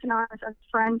Alcoholics Anonymous and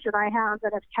friends that I have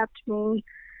that have kept me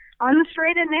on the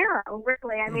straight and narrow,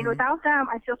 really. I mean, without them,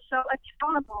 I feel so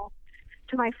accountable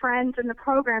to my friends in the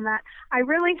program that I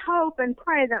really hope and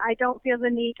pray that I don't feel the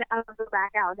need to ever go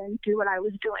back out and do what I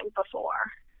was doing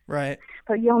before. Right.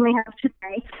 But you only have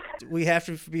today. We have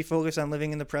to be focused on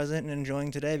living in the present and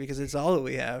enjoying today because it's all that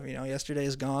we have. Yesterday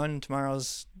is gone,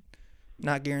 tomorrow's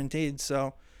not guaranteed.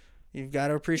 So you've got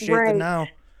to appreciate the now.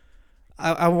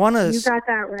 I want to. You got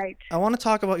that right. I want to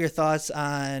talk about your thoughts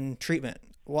on treatment.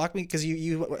 Walk me, because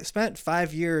you spent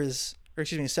 7 years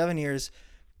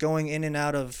going in and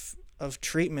out of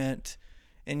treatment,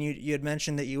 and you had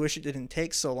mentioned that you wish it didn't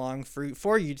take so long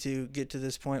for you to get to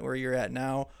this point where you're at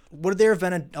now. Would there have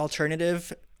been an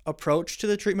alternative approach to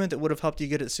the treatment that would have helped you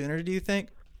get it sooner, do you think?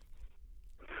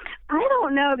 I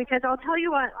don't know, because I'll tell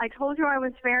you what, I told you I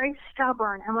was very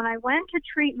stubborn, and when I went to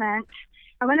treatment,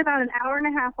 I went about an hour and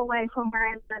a half away from where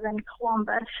I live in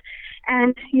Columbus,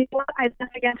 and I went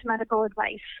against medical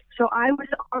advice. So I was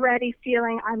already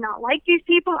feeling, I'm not like these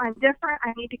people, I'm different,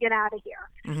 I need to get out of here.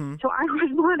 Mm-hmm. So I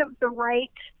was not of the right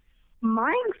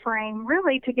mind frame,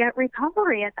 really, to get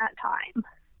recovery at that time.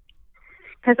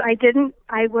 Because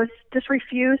I was just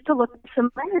refused to look at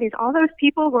similarities. All those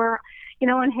people were,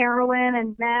 on heroin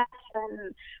and meth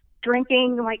and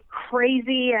drinking like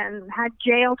crazy and had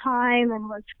jail time and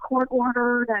was court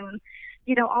ordered and,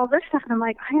 all this stuff. And I'm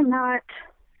like, I am not,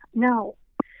 no.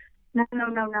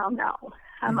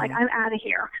 I'm like, I'm out of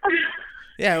here.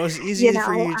 Yeah, it was easy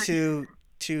for you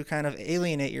to kind of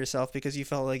alienate yourself because you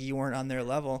felt like you weren't on their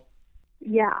level.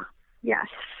 Yeah, yes.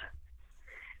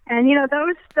 And,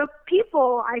 the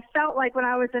people I felt like when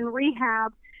I was in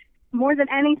rehab, more than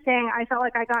anything, I felt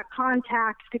like I got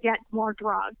contacts to get more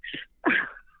drugs.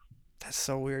 That's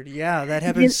so weird. Yeah, that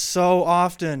happens so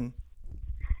often.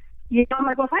 I'm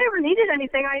like, well, if I ever needed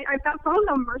anything, I've got phone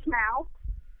numbers now.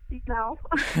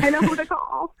 I know who to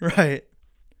call. Right.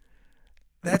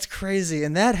 That's crazy.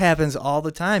 And that happens all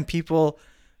the time. People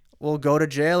will go to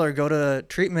jail or go to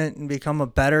treatment and become a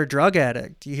better drug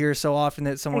addict. You hear so often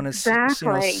that someone is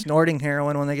snorting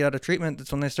heroin when they get out of treatment.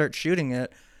 That's when they start shooting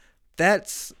it.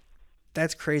 That's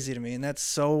crazy to me. And that's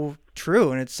so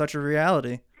true. And it's such a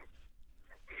reality.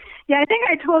 Yeah, I think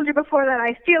I told you before that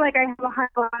I feel like I have a high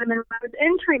bottom, and when I was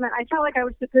in treatment, I felt like I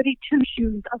was the goody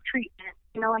two-shoes of treatment,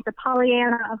 like the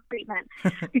Pollyanna of treatment,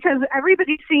 because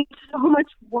everybody seemed so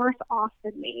much worse off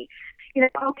than me.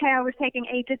 Okay, I was taking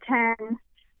 8 to 10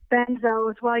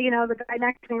 benzos. Well, the guy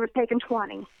next to me was taking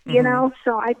 20,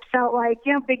 so I felt like,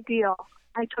 big deal.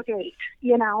 I took 8,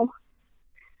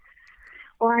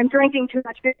 Or I'm drinking too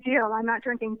much, big deal. I'm not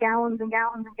drinking gallons and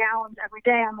gallons and gallons every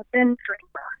day. I'm a binge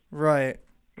drinker. Right.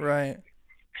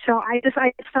 So I just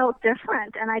felt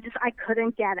different, and I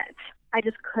couldn't get it. I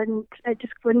just couldn't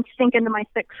sink into my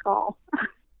thick skull.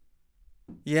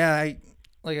 Yeah,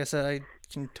 like I said, I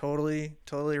can totally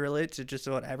relate to just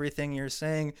about everything you're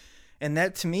saying. And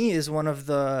that to me is one of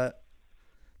the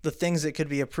things that could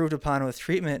be improved upon with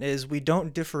treatment is we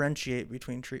don't differentiate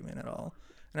between treatment at all.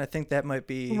 And I think that might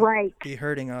be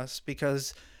hurting us,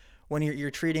 because when you're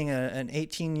treating an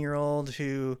 18-year-old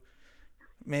who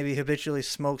maybe habitually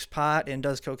smokes pot and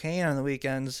does cocaine on the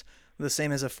weekends, the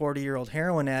same as a 40-year-old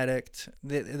heroin addict,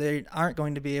 they aren't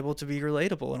going to be able to be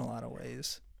relatable in a lot of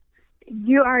ways.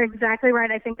 You are exactly right.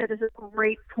 I think that is a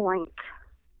great point.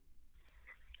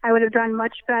 I would have done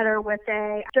much better with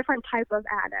a different type of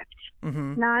addict,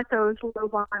 not those low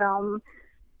bottom,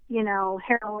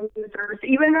 heroin users,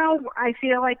 even though I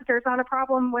feel like there's not a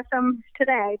problem with them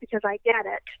today because I get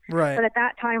it. Right. But at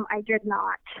that time, I did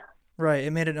not. Right.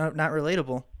 It made it not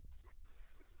relatable.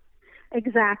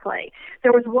 Exactly.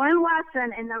 There was one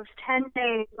lesson in those 10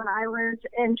 days when I was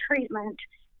in treatment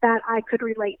that I could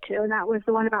relate to, and that was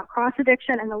the one about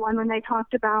cross-addiction and the one when they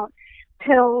talked about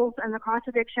pills and the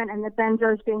cross-addiction and the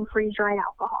benzos being freeze-dried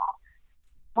alcohol.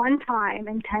 One time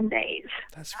in 10 days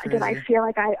did I feel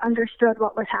like I understood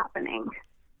what was happening.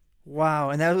 Wow.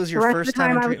 And that was your first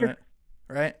time in treatment,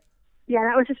 right? Yeah,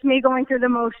 that was just me going through the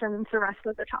motions the rest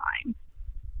of the time.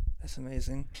 That's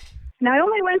amazing. Now, I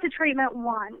only went to treatment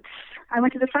once. I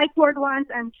went to the psych ward once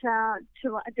and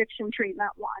to addiction treatment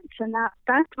once, and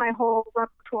that's my whole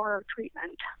repertoire of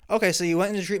treatment. Okay, so you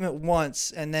went into treatment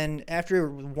once, and then after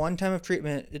one time of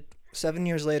treatment, 7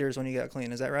 years later is when you got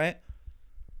clean. Is that right?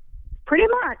 Pretty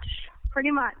much.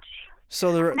 Pretty much.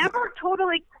 So Never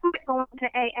totally quit going to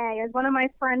AA. As one of my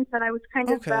friends said, I was kind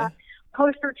of okay. the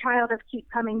poster child of keep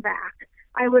coming back.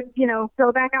 I would,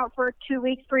 go back out for 2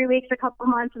 weeks, 3 weeks, a couple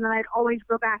months, and then I'd always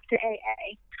go back to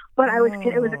AA. But it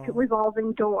was a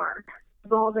revolving door.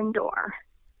 Revolving door.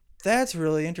 That's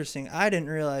really interesting. I didn't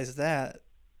realize that.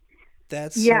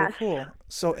 That's Yes. so cool.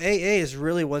 So AA is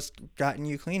really what's gotten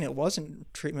you clean. It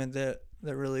wasn't treatment that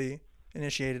really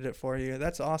initiated it for you.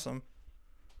 That's awesome.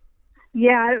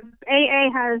 Yeah,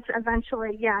 AA has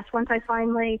eventually, yes, once I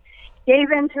finally gave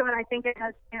into it, I think it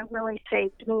has really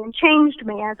saved me and changed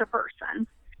me as a person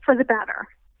for the better.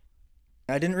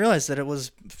 I didn't realize that it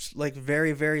was like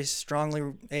very, very strongly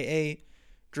AA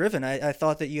driven. I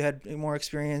thought that you had more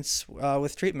experience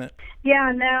with treatment.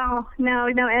 Yeah, no.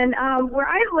 And where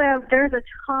I live, there's a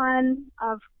ton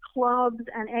of clubs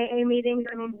and AA meetings.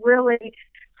 I mean, really,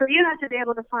 for you not to be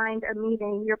able to find a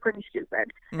meeting, you're pretty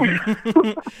stupid.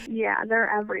 Yeah, they're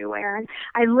everywhere. And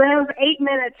I live 8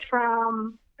 minutes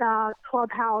from the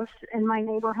clubhouse in my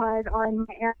neighborhood or in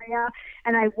my area,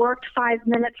 and I worked 5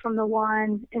 minutes from the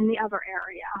one in the other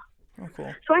area. Oh,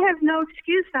 cool. So I have no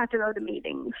excuse not to go to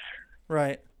meetings.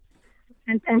 Right.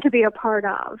 And to be a part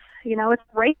of. It's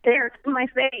right there. It's in my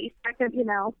face. I could,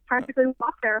 practically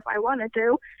walk there if I wanted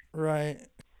to. Right.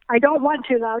 I don't want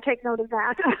to, though. Take note of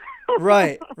that.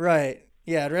 Right.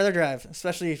 Yeah, I'd rather drive,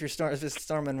 especially if it's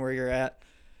storming where you're at.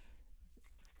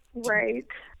 Right.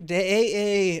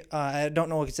 The AA, I don't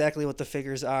know exactly what the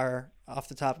figures are off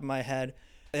the top of my head.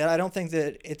 I don't think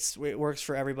that it works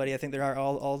for everybody. I think there are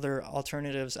all other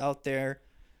alternatives out there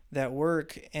that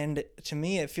work, and to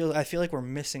me I feel like we're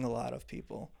missing a lot of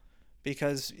people,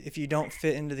 because if you don't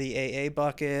fit into the AA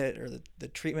bucket or the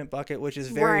treatment bucket, which is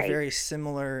very, very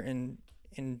similar and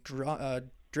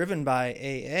driven by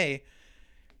AA,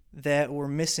 that we're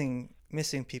missing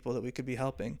people that we could be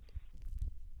helping.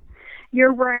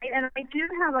 You're right, and I do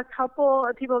have a couple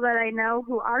of people that I know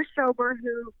who are sober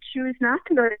who choose not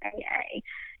to go to AA,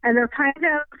 and they're kind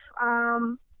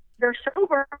of they're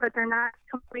sober, but they're not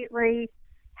completely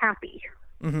happy,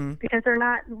 because they're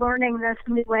not learning this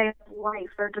new way of life.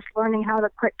 They're just learning how to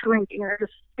quit drinking. They're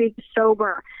just being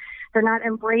sober. They're not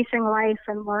embracing life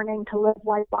and learning to live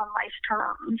life on life's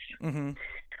terms,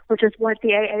 which is what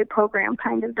the AA program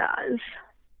kind of does.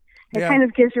 It kind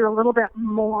of gives you a little bit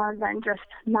more than just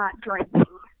not drinking.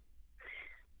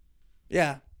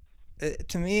 Yeah.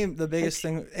 To me, the biggest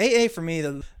thing, AA for me,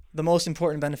 the most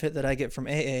important benefit that I get from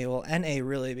AA, well, NA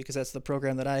really, because that's the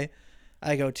program that I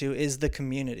go to, is the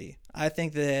community. I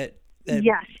think that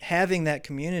having that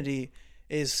community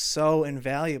is so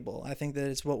invaluable. I think that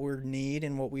it's what we need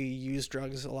and what we use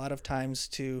drugs a lot of times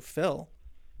to fill.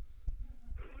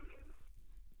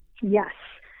 Yes.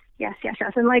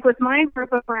 And like with my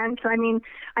group of friends, I mean,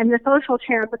 I'm the social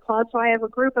chair of the club, so I have a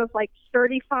group of like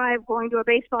 35 going to a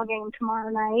baseball game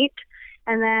tomorrow night.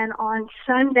 And then on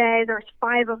Sunday, there's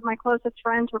 5 of my closest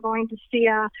friends. We're going to see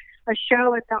a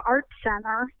show at the Arts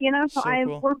Center, so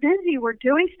cool. We're busy, we're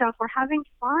doing stuff, we're having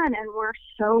fun, and we're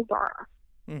sober.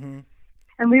 And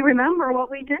we remember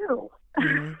what we do.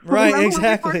 Right,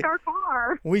 exactly. We park our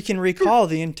car. We can recall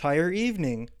the entire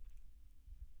evening.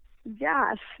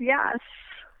 Yes.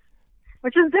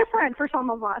 Which is different for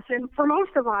some of us and for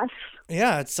most of us.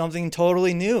 Yeah, it's something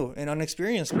totally new and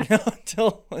unexperienced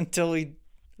until we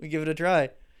give it a try.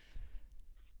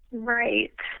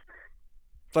 Right.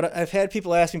 But I've had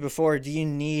people ask me before, do you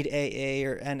need AA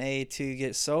or NA to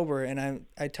get sober? And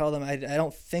I tell them I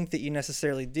don't think that you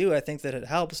necessarily do. I think that it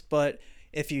helps, but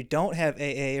if you don't have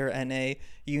AA or NA,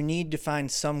 you need to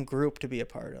find some group to be a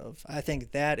part of. I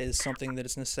think that is something that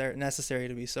is necessary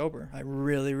to be sober. I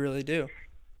really, really do.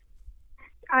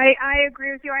 I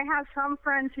agree with you. I have some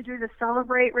friends who do the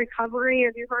Celebrate Recovery.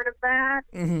 Have you heard of that?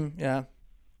 Yeah.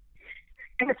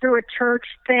 And through a church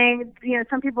thing,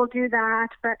 some people do that,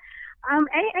 but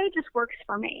AA just works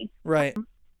for me. Right.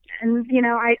 And,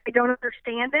 I don't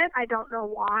understand it. I don't know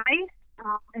why.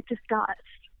 It just does.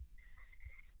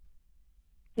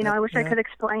 I wish I could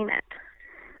explain it.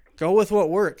 Go with what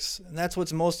works, and that's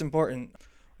what's most important.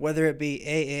 Whether it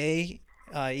be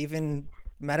AA, even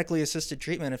medically assisted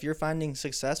treatment, if you're finding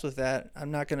success with that, I'm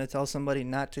not going to tell somebody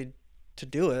not to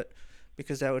do it,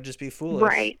 because that would just be foolish.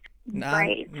 Right.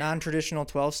 Non-traditional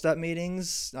 12-step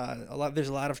meetings. There's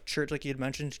a lot of church, like you had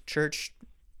mentioned,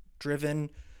 church-driven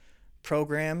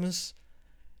programs,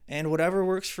 and whatever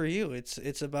works for you.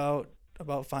 It's about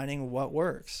finding what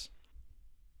works.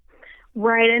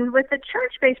 Right, and with the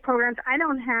church-based programs, I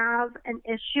don't have an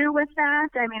issue with that.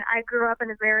 I mean, I grew up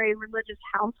in a very religious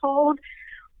household,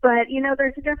 But,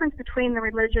 there's a difference between the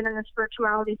religion and the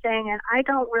spirituality thing, and I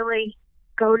don't really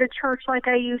go to church like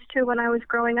I used to when I was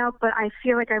growing up, but I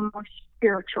feel like I'm more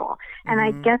spiritual, and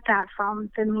I get that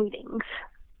from the meetings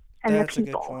and That's the a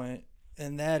people. good point,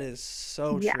 and that is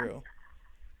so true.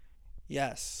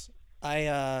 Yes,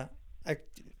 I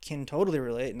can totally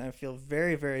relate, and I feel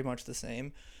very, very much the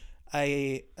same.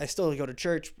 I still go to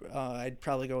church. I'd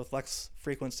probably go with less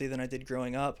frequency than I did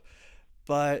growing up,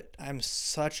 but I'm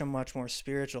such a much more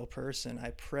spiritual person.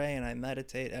 I pray and I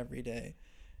meditate every day,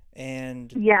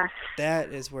 and Yes, that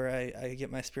is where I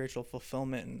get my spiritual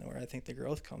fulfillment and where I think the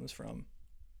growth comes from.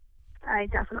 I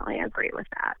definitely agree with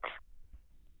that.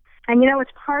 And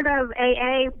it's part of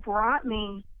AA brought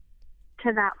me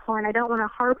to that point. I don't want to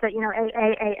harp that,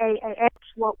 AA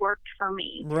is what worked for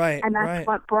me. Right, And that's right.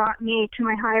 what brought me to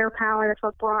my higher power. That's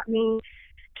what brought me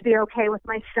to be okay with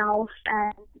myself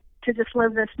and to just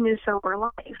live this new sober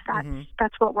life.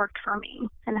 That's what worked for me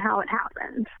and how it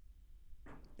happened.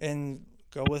 And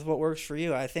go with what works for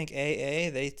you. I think AA,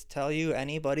 they tell you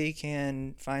anybody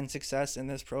can find success in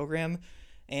this program,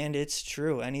 and it's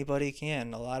true. Anybody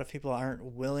can. A lot of people aren't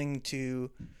willing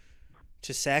to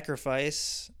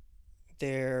sacrifice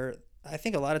their, I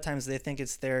think a lot of times they think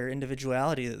it's their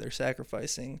individuality that they're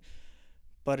sacrificing,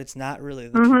 but it's not really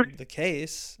the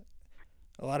case.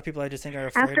 A lot of people I just think are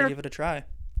afraid to give it a try.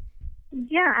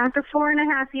 Yeah, after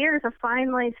 4.5 years of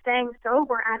finally staying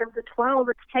sober out of the 12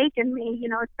 it's taken me,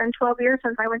 it's been 12 years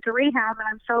since I went to rehab, and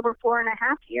I'm sober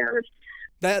 4.5 years.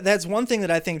 That's one thing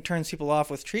that I think turns people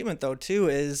off with treatment, though, too,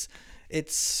 is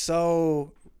it's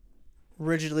so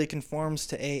rigidly conforms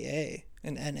to AA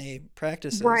and NA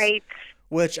practices. Right.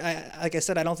 Which, like I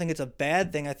said, I don't think it's a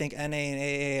bad thing. I think NA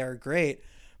and AA are great,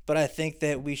 but I think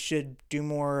that we should do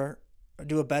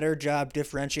a better job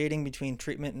differentiating between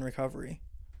treatment and recovery.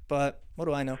 But what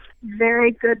do I know?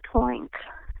 Very good point.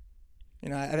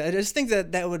 I just think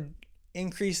that would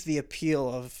increase the appeal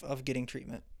of getting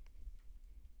treatment.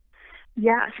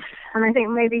 Yes, and I think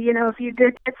maybe, if you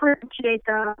did differentiate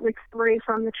the recovery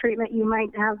from the treatment, you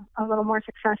might have a little more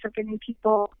success of getting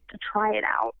people to try it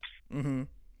out. Mm-hmm.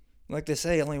 Like they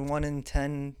say, only 1 in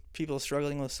 10 people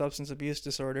struggling with substance abuse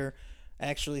disorder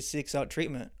actually seeks out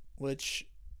treatment, which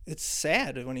it's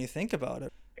sad when you think about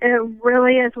it. It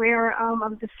really is. We are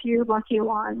of the few lucky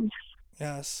ones.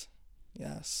 Yes.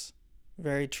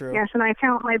 Very true. Yes, and I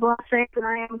count my blessings, and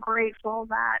I am grateful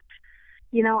that,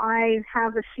 I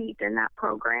have a seat in that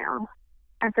program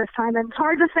at this time. And it's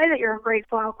hard to say that you're a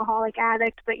grateful alcoholic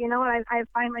addict, but I've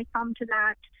finally come to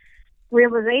that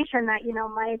realization that,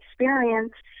 my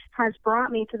experience has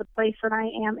brought me to the place that I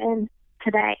am in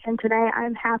today. And today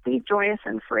I'm happy, joyous,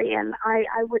 and free, and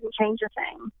I wouldn't change a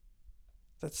thing.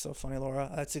 That's so funny,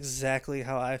 Laura. That's exactly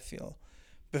how I feel.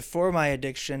 Before my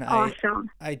addiction, Awesome.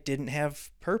 I didn't have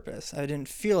purpose. I didn't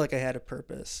feel like I had a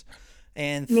purpose.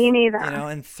 And me neither.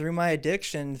 And through my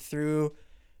addiction, through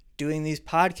doing these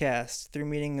podcasts, through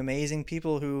meeting amazing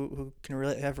people who can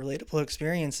have relatable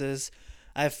experiences,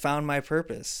 I've found my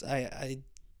purpose. I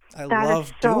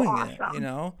love doing it,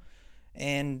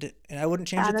 and I wouldn't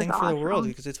change a thing for the world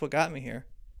because it's what got me here.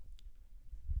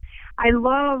 I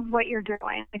love what you're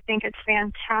doing. I think it's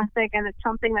fantastic, and it's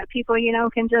something that people,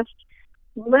 can just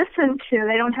listen to.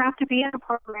 They don't have to be in a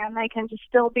program. They can just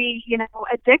still be,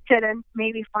 addicted and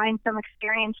maybe find some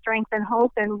experience, strength, and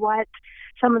hope in what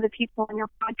some of the people in your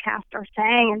podcast are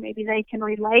saying, and maybe they can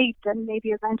relate and maybe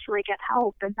eventually get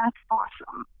help, and that's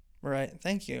awesome. Right.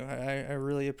 Thank you. I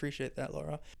really appreciate that,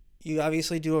 Laura. You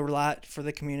obviously do a lot for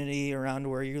the community around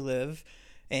where you live,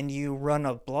 and you run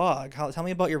a blog. Tell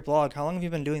me about your blog. How long have you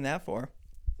been doing that for?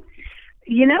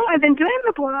 I've been doing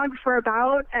the blog for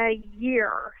about a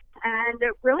year, and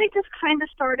it really just kind of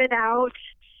started out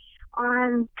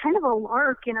on kind of a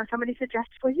lark. Somebody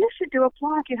suggested, well, you should do a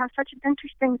blog. You have such an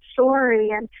interesting story.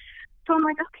 And so I'm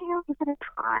like, okay, I'll give it a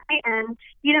try. And,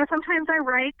 sometimes I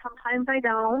write, sometimes I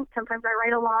don't. Sometimes I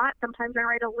write a lot, sometimes I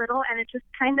write a little, and it just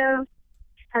kind of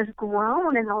has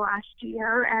grown in the last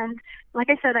year. And like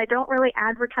I said, I don't really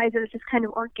advertise it. It's just kind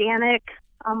of organic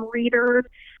readers.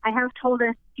 I have told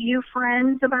a few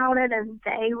friends about it, and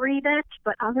they read it.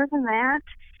 But other than that,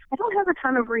 I don't have a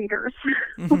ton of readers.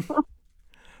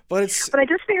 But I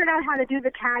just figured out how to do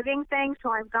the tagging thing, so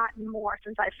I've gotten more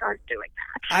since I started doing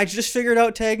that. I just figured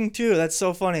out tagging too. That's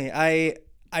so funny. That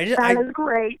is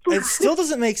great. It still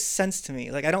doesn't make sense to me.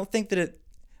 Like, I don't think that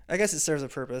I guess it serves a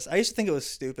purpose. I used to think it was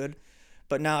stupid,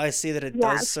 but now I see that it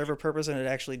does serve a purpose and it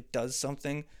actually does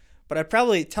something. But it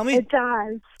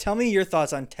does. Tell me your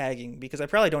thoughts on tagging, because I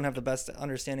probably don't have the best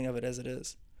understanding of it as it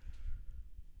is.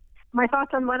 My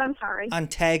thoughts on what? I'm sorry. On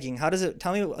tagging.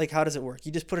 Tell me, how does it work?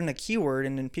 You just put in a keyword,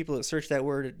 and then people that search that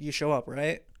word, you show up,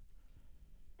 right?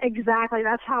 Exactly.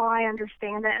 That's how I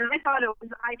understand it. And I thought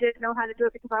I didn't know how to do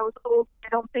it because I was old. I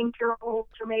don't think you're old,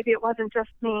 or maybe it wasn't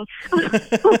just me.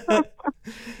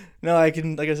 No, like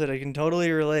I said, I can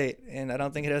totally relate. And I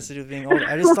don't think it has to do with being old.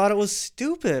 I just thought it was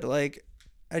stupid. Like,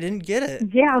 I didn't get it.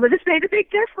 Yeah, but it's made a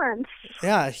big difference.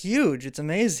 Yeah, huge. It's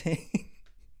amazing.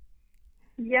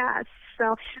 Yes.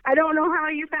 So I don't know how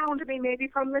you found me, maybe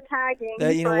from the tagging.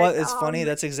 You know but, what? It's funny.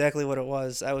 That's exactly what it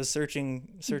was. I was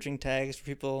searching tags for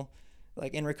people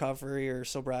like in recovery or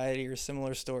sobriety or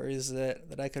similar stories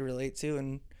that I could relate to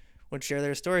and would share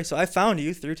their story. So I found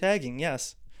you through tagging.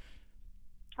 Yes.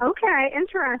 Okay,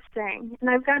 interesting. And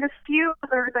I've got a few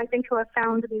others, I think, who have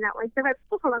found me that way. There are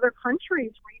people from other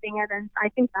countries reading it, and I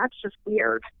think that's just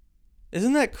weird.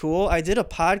 Isn't that cool? I did a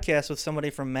podcast with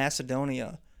somebody from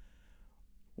Macedonia.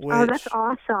 Oh, that's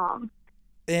awesome.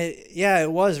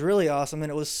 It was really awesome,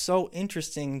 and it was so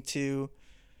interesting to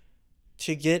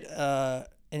get an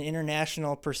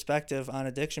international perspective on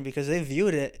addiction because they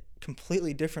viewed it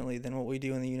completely differently than what we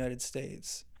do in the United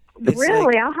States.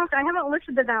 Really? I haven't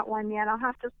listened to that one yet. I'll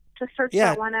have to search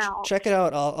that one out. Check it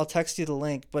out. I'll text you the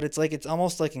link, but it's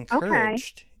almost like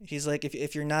encouraged. Okay. He's like,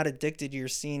 if you're not addicted, you're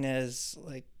seen as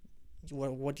like,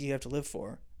 what do you have to live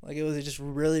for? Like, it was just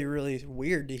really, really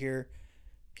weird to hear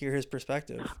his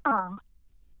perspective. Oh,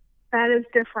 that is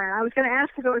different. I was going to ask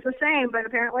if it was the same, but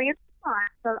apparently it's not.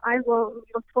 So I will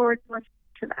look forward to listening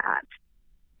to that.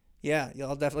 Yeah,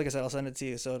 I'll definitely, like I said, I'll send it to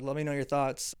you. So let me know your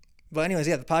thoughts. But anyways,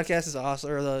 yeah, the podcast is awesome,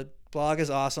 or the blog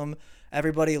is awesome.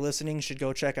 Everybody listening should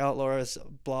go check out Laura's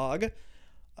blog.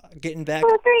 Getting back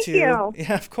thank you.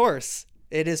 Yeah, of course.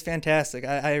 It is fantastic.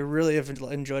 I really have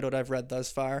enjoyed what I've read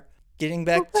thus far. Getting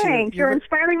back thanks. You're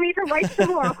inspiring me to write some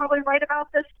more. I'll probably write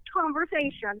about this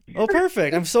conversation. Oh,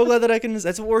 perfect. I'm so glad that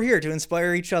that's what we're here, to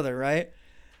inspire each other, right?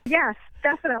 Yes,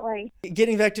 definitely.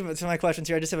 Getting back to my questions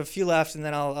here, I just have a few left, and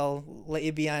then I'll let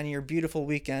you be on your beautiful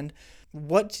weekend.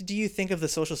 What do you think of the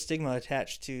social stigma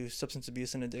attached to substance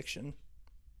abuse and addiction?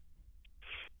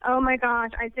 Oh my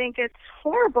gosh, I think it's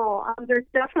horrible. There's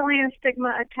definitely a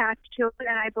stigma attached to it,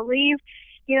 and I believe,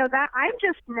 that I'm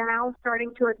just now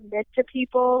starting to admit to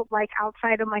people, like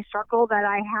outside of my circle, that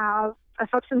I have a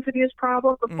substance abuse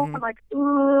problem. Before, I'm like,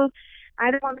 ooh,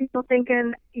 I don't want people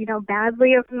thinking,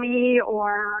 badly of me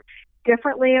or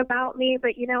differently about me.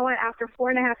 But you know what? After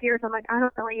 4.5 years, I'm like, I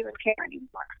don't really even care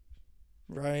anymore.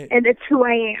 Right. And it's who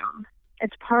I am.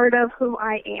 It's part of who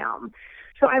I am.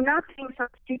 So I'm not being so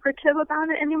secretive about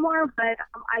it anymore, but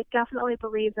I definitely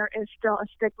believe there is still a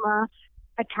stigma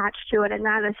attached to it, and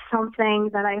that is something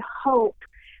that I hope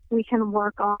we can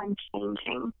work on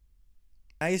changing.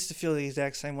 I used to feel the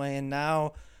exact same way, and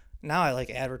now I like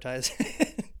advertise.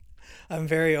 I'm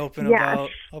very open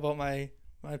about my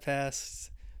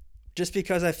past, just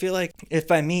because I feel like if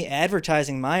by me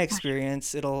advertising my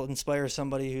experience, it'll inspire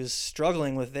somebody who's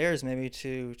struggling with theirs maybe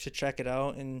to check it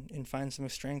out and find some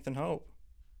strength and hope.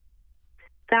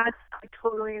 I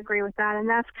totally agree with that. And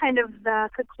that's kind of the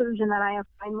conclusion that I have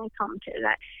finally come to,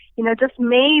 that, just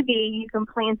maybe you can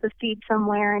plant the seed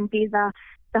somewhere and be the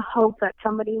hope that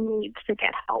somebody needs to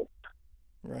get help.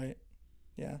 Right.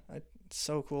 Yeah. It's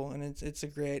so cool. And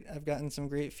I've gotten some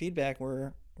great feedback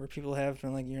where people have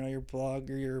been like, your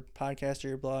blog or your podcast or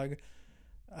your blog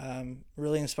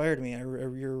really inspired me.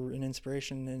 You're an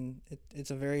inspiration, and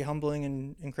it's a very humbling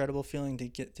and incredible feeling to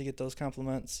get those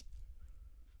compliments.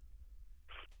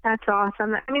 That's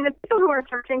awesome. I mean, the people who are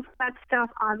searching for that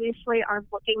stuff obviously are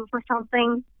looking for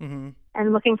something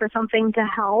and looking for something to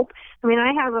help. I mean,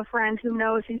 I have a friend who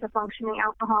knows he's a functioning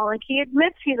alcoholic. He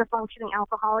admits he's a functioning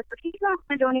alcoholic, but he's not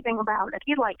going to do anything about it.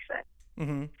 He likes it.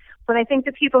 Mm-hmm. But I think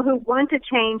the people who want to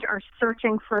change are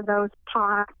searching for those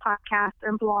podcasts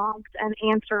and blogs and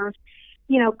answers,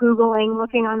 Googling,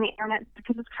 looking on the internet,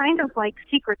 because it's kind of like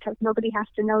secretive. Nobody has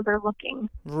to know they're looking.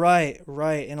 Right.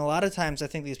 And a lot of times I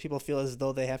think these people feel as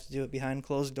though they have to do it behind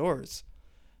closed doors.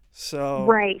 So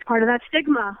right. Part of that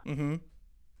stigma. Mm-hmm.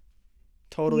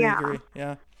 Totally agree.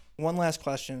 Yeah. One last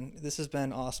question. This has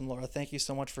been awesome, Laura. Thank you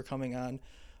so much for coming on.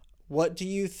 What do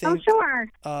you think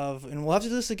of, and we'll have to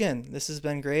do this again. This has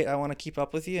been great. I want to keep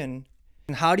up with you. And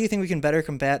how do you think we can better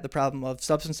combat the problem of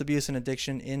substance abuse and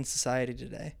addiction in society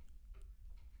today?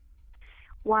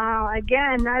 Wow.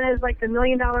 Again, that is like the $1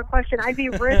 million question. I'd be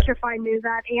rich if I knew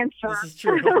that answer. This is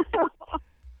true.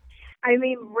 I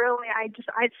mean, really,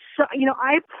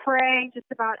 I pray just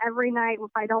about every night if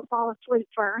I don't fall asleep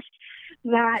first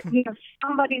that,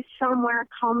 somebody somewhere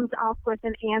comes up with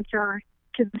an answer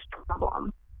to this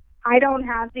problem. I don't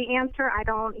have the answer. I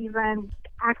don't even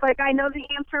act like I know the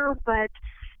answer, but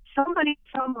somebody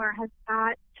somewhere has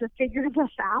got to figure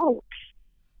this out.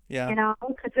 Yeah.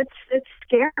 Because it's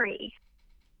scary.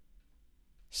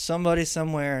 somebody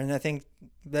somewhere, and I think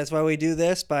that's why we do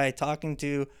this, by talking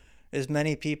to as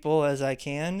many people as I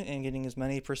can and getting as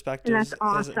many perspectives, That's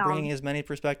awesome. bringing as many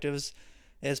perspectives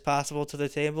as possible to the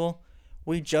table.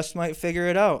 We just might figure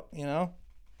it out, you know?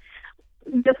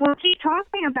 If we'll keep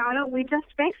talking about it, we just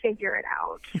may figure it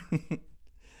out.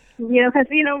 Because,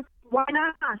 why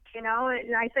not us?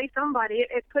 I say somebody,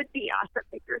 it could be us that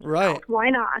figures it out. Why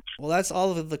not? Well, that's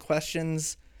all of the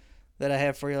questions that I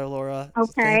have for you, Laura.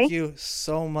 Okay. Thank you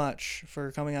so much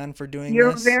for coming on, for doing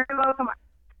You're this. You're very welcome.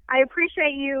 I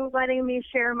appreciate you letting me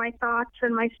share my thoughts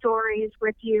and my stories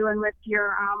with you and with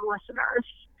your listeners.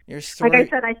 Your story. Like I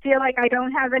said, I feel like I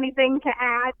don't have anything to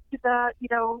add to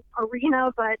the,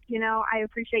 arena, but, I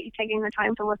appreciate you taking the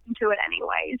time to listen to it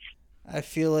anyways. I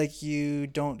feel like you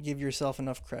don't give yourself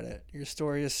enough credit. Your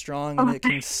story is strong, and it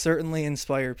can certainly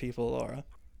inspire people, Laura.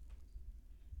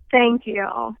 Thank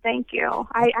you. Thank you.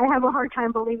 I have a hard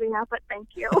time believing that, but thank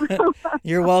you.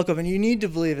 You're welcome, and you need to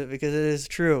believe it because it is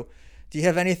true. Do you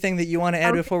have anything that you want to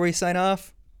add before we sign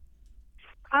off?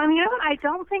 I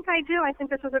don't think I do. I think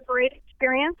this was a great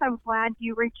experience. I'm glad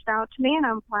you reached out to me, and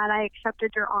I'm glad I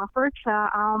accepted your offer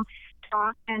to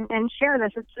talk and share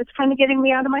this. It's kind of getting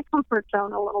me out of my comfort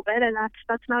zone a little bit, and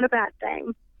that's not a bad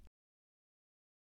thing.